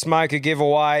 remember the smoker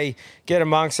giveaway. Get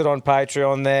amongst it on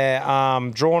Patreon there.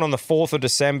 Drawn on the 4th of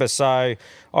December. So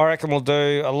I reckon we'll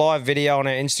do a live video on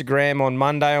our Instagram on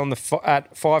Monday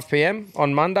at 5 p.m.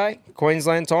 on Monday,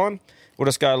 Queensland time. We'll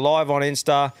just go live on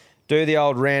Insta, do the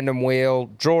old random wheel,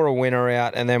 draw a winner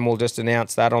out, and then we'll just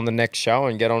announce that on the next show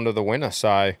and get on to the winner.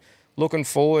 So looking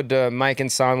forward to making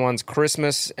someone's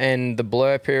Christmas and the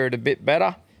blur period a bit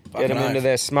better. Get them into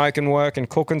their smoking work and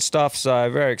cooking stuff. So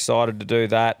very excited to do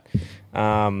that.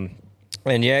 And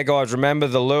yeah, guys, remember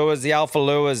the lures, the alpha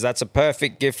lures. That's a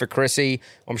perfect gift for Chrissy.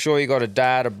 I'm sure you got a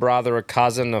dad, a brother, a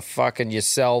cousin, a fucking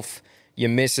yourself. your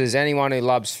missus, anyone who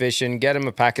loves fishing, get them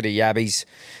a packet of yabbies,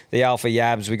 the Alpha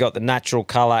Yabs. We got the natural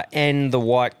colour and the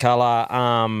white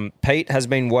colour. Pete has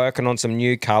been working on some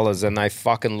new colours and they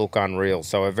fucking look unreal.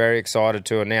 So we're very excited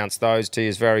to announce those to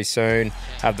you very soon.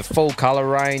 Have the full colour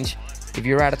range. If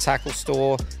you're at a tackle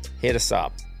store, hit us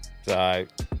up. So,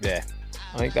 yeah.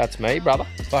 I think that's me, brother.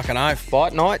 Fucking oath.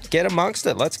 Fight night, get amongst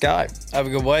it. Let's go. Have a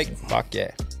good week. Fuck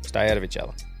yeah. Stay out of each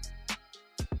other.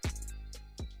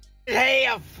 Hey,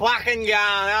 you fucking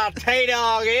going? Old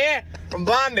T-Dog here from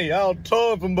Bundy. Old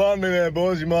Tom from Bundy there,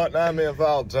 boys. You might know me if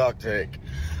I'll talk to you.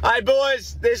 Hey,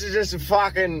 boys, this is just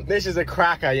this is a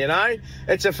cracker, you know?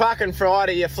 It's a fucking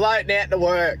Friday. You're floating out to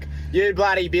work. You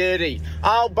bloody beauty.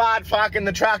 Old Bud fucking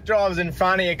the truck driver's in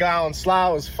front of you going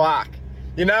slow as fuck.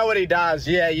 You know what he does?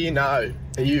 Yeah, you know.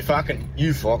 You fucking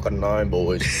know,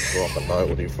 boys. You fucking know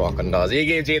what he fucking does. He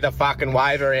gives you the fucking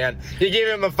wave around. You give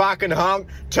him a fucking honk.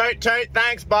 Toot, toot,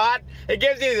 thanks, bud. He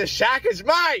gives you the shackers,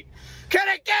 mate. Can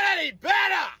it get any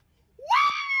better?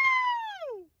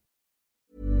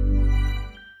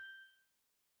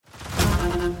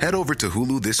 Woo! Head over to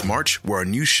Hulu this March, where our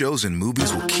new shows and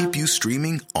movies will keep you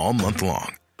streaming all month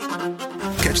long.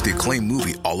 Catch the acclaimed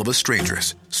movie All of Us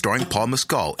Strangers, starring Paul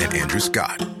Mescal and Andrew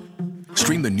Scott.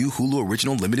 Stream the new Hulu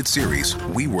original limited series,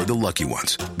 We Were the Lucky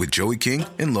Ones, with Joey King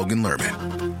and Logan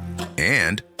Lerman.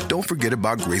 And don't forget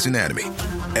about Grey's Anatomy.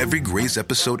 Every Grey's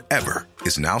episode ever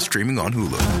is now streaming on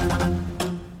Hulu.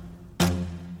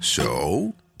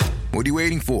 So, what are you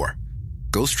waiting for?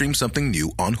 Go stream something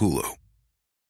new on Hulu.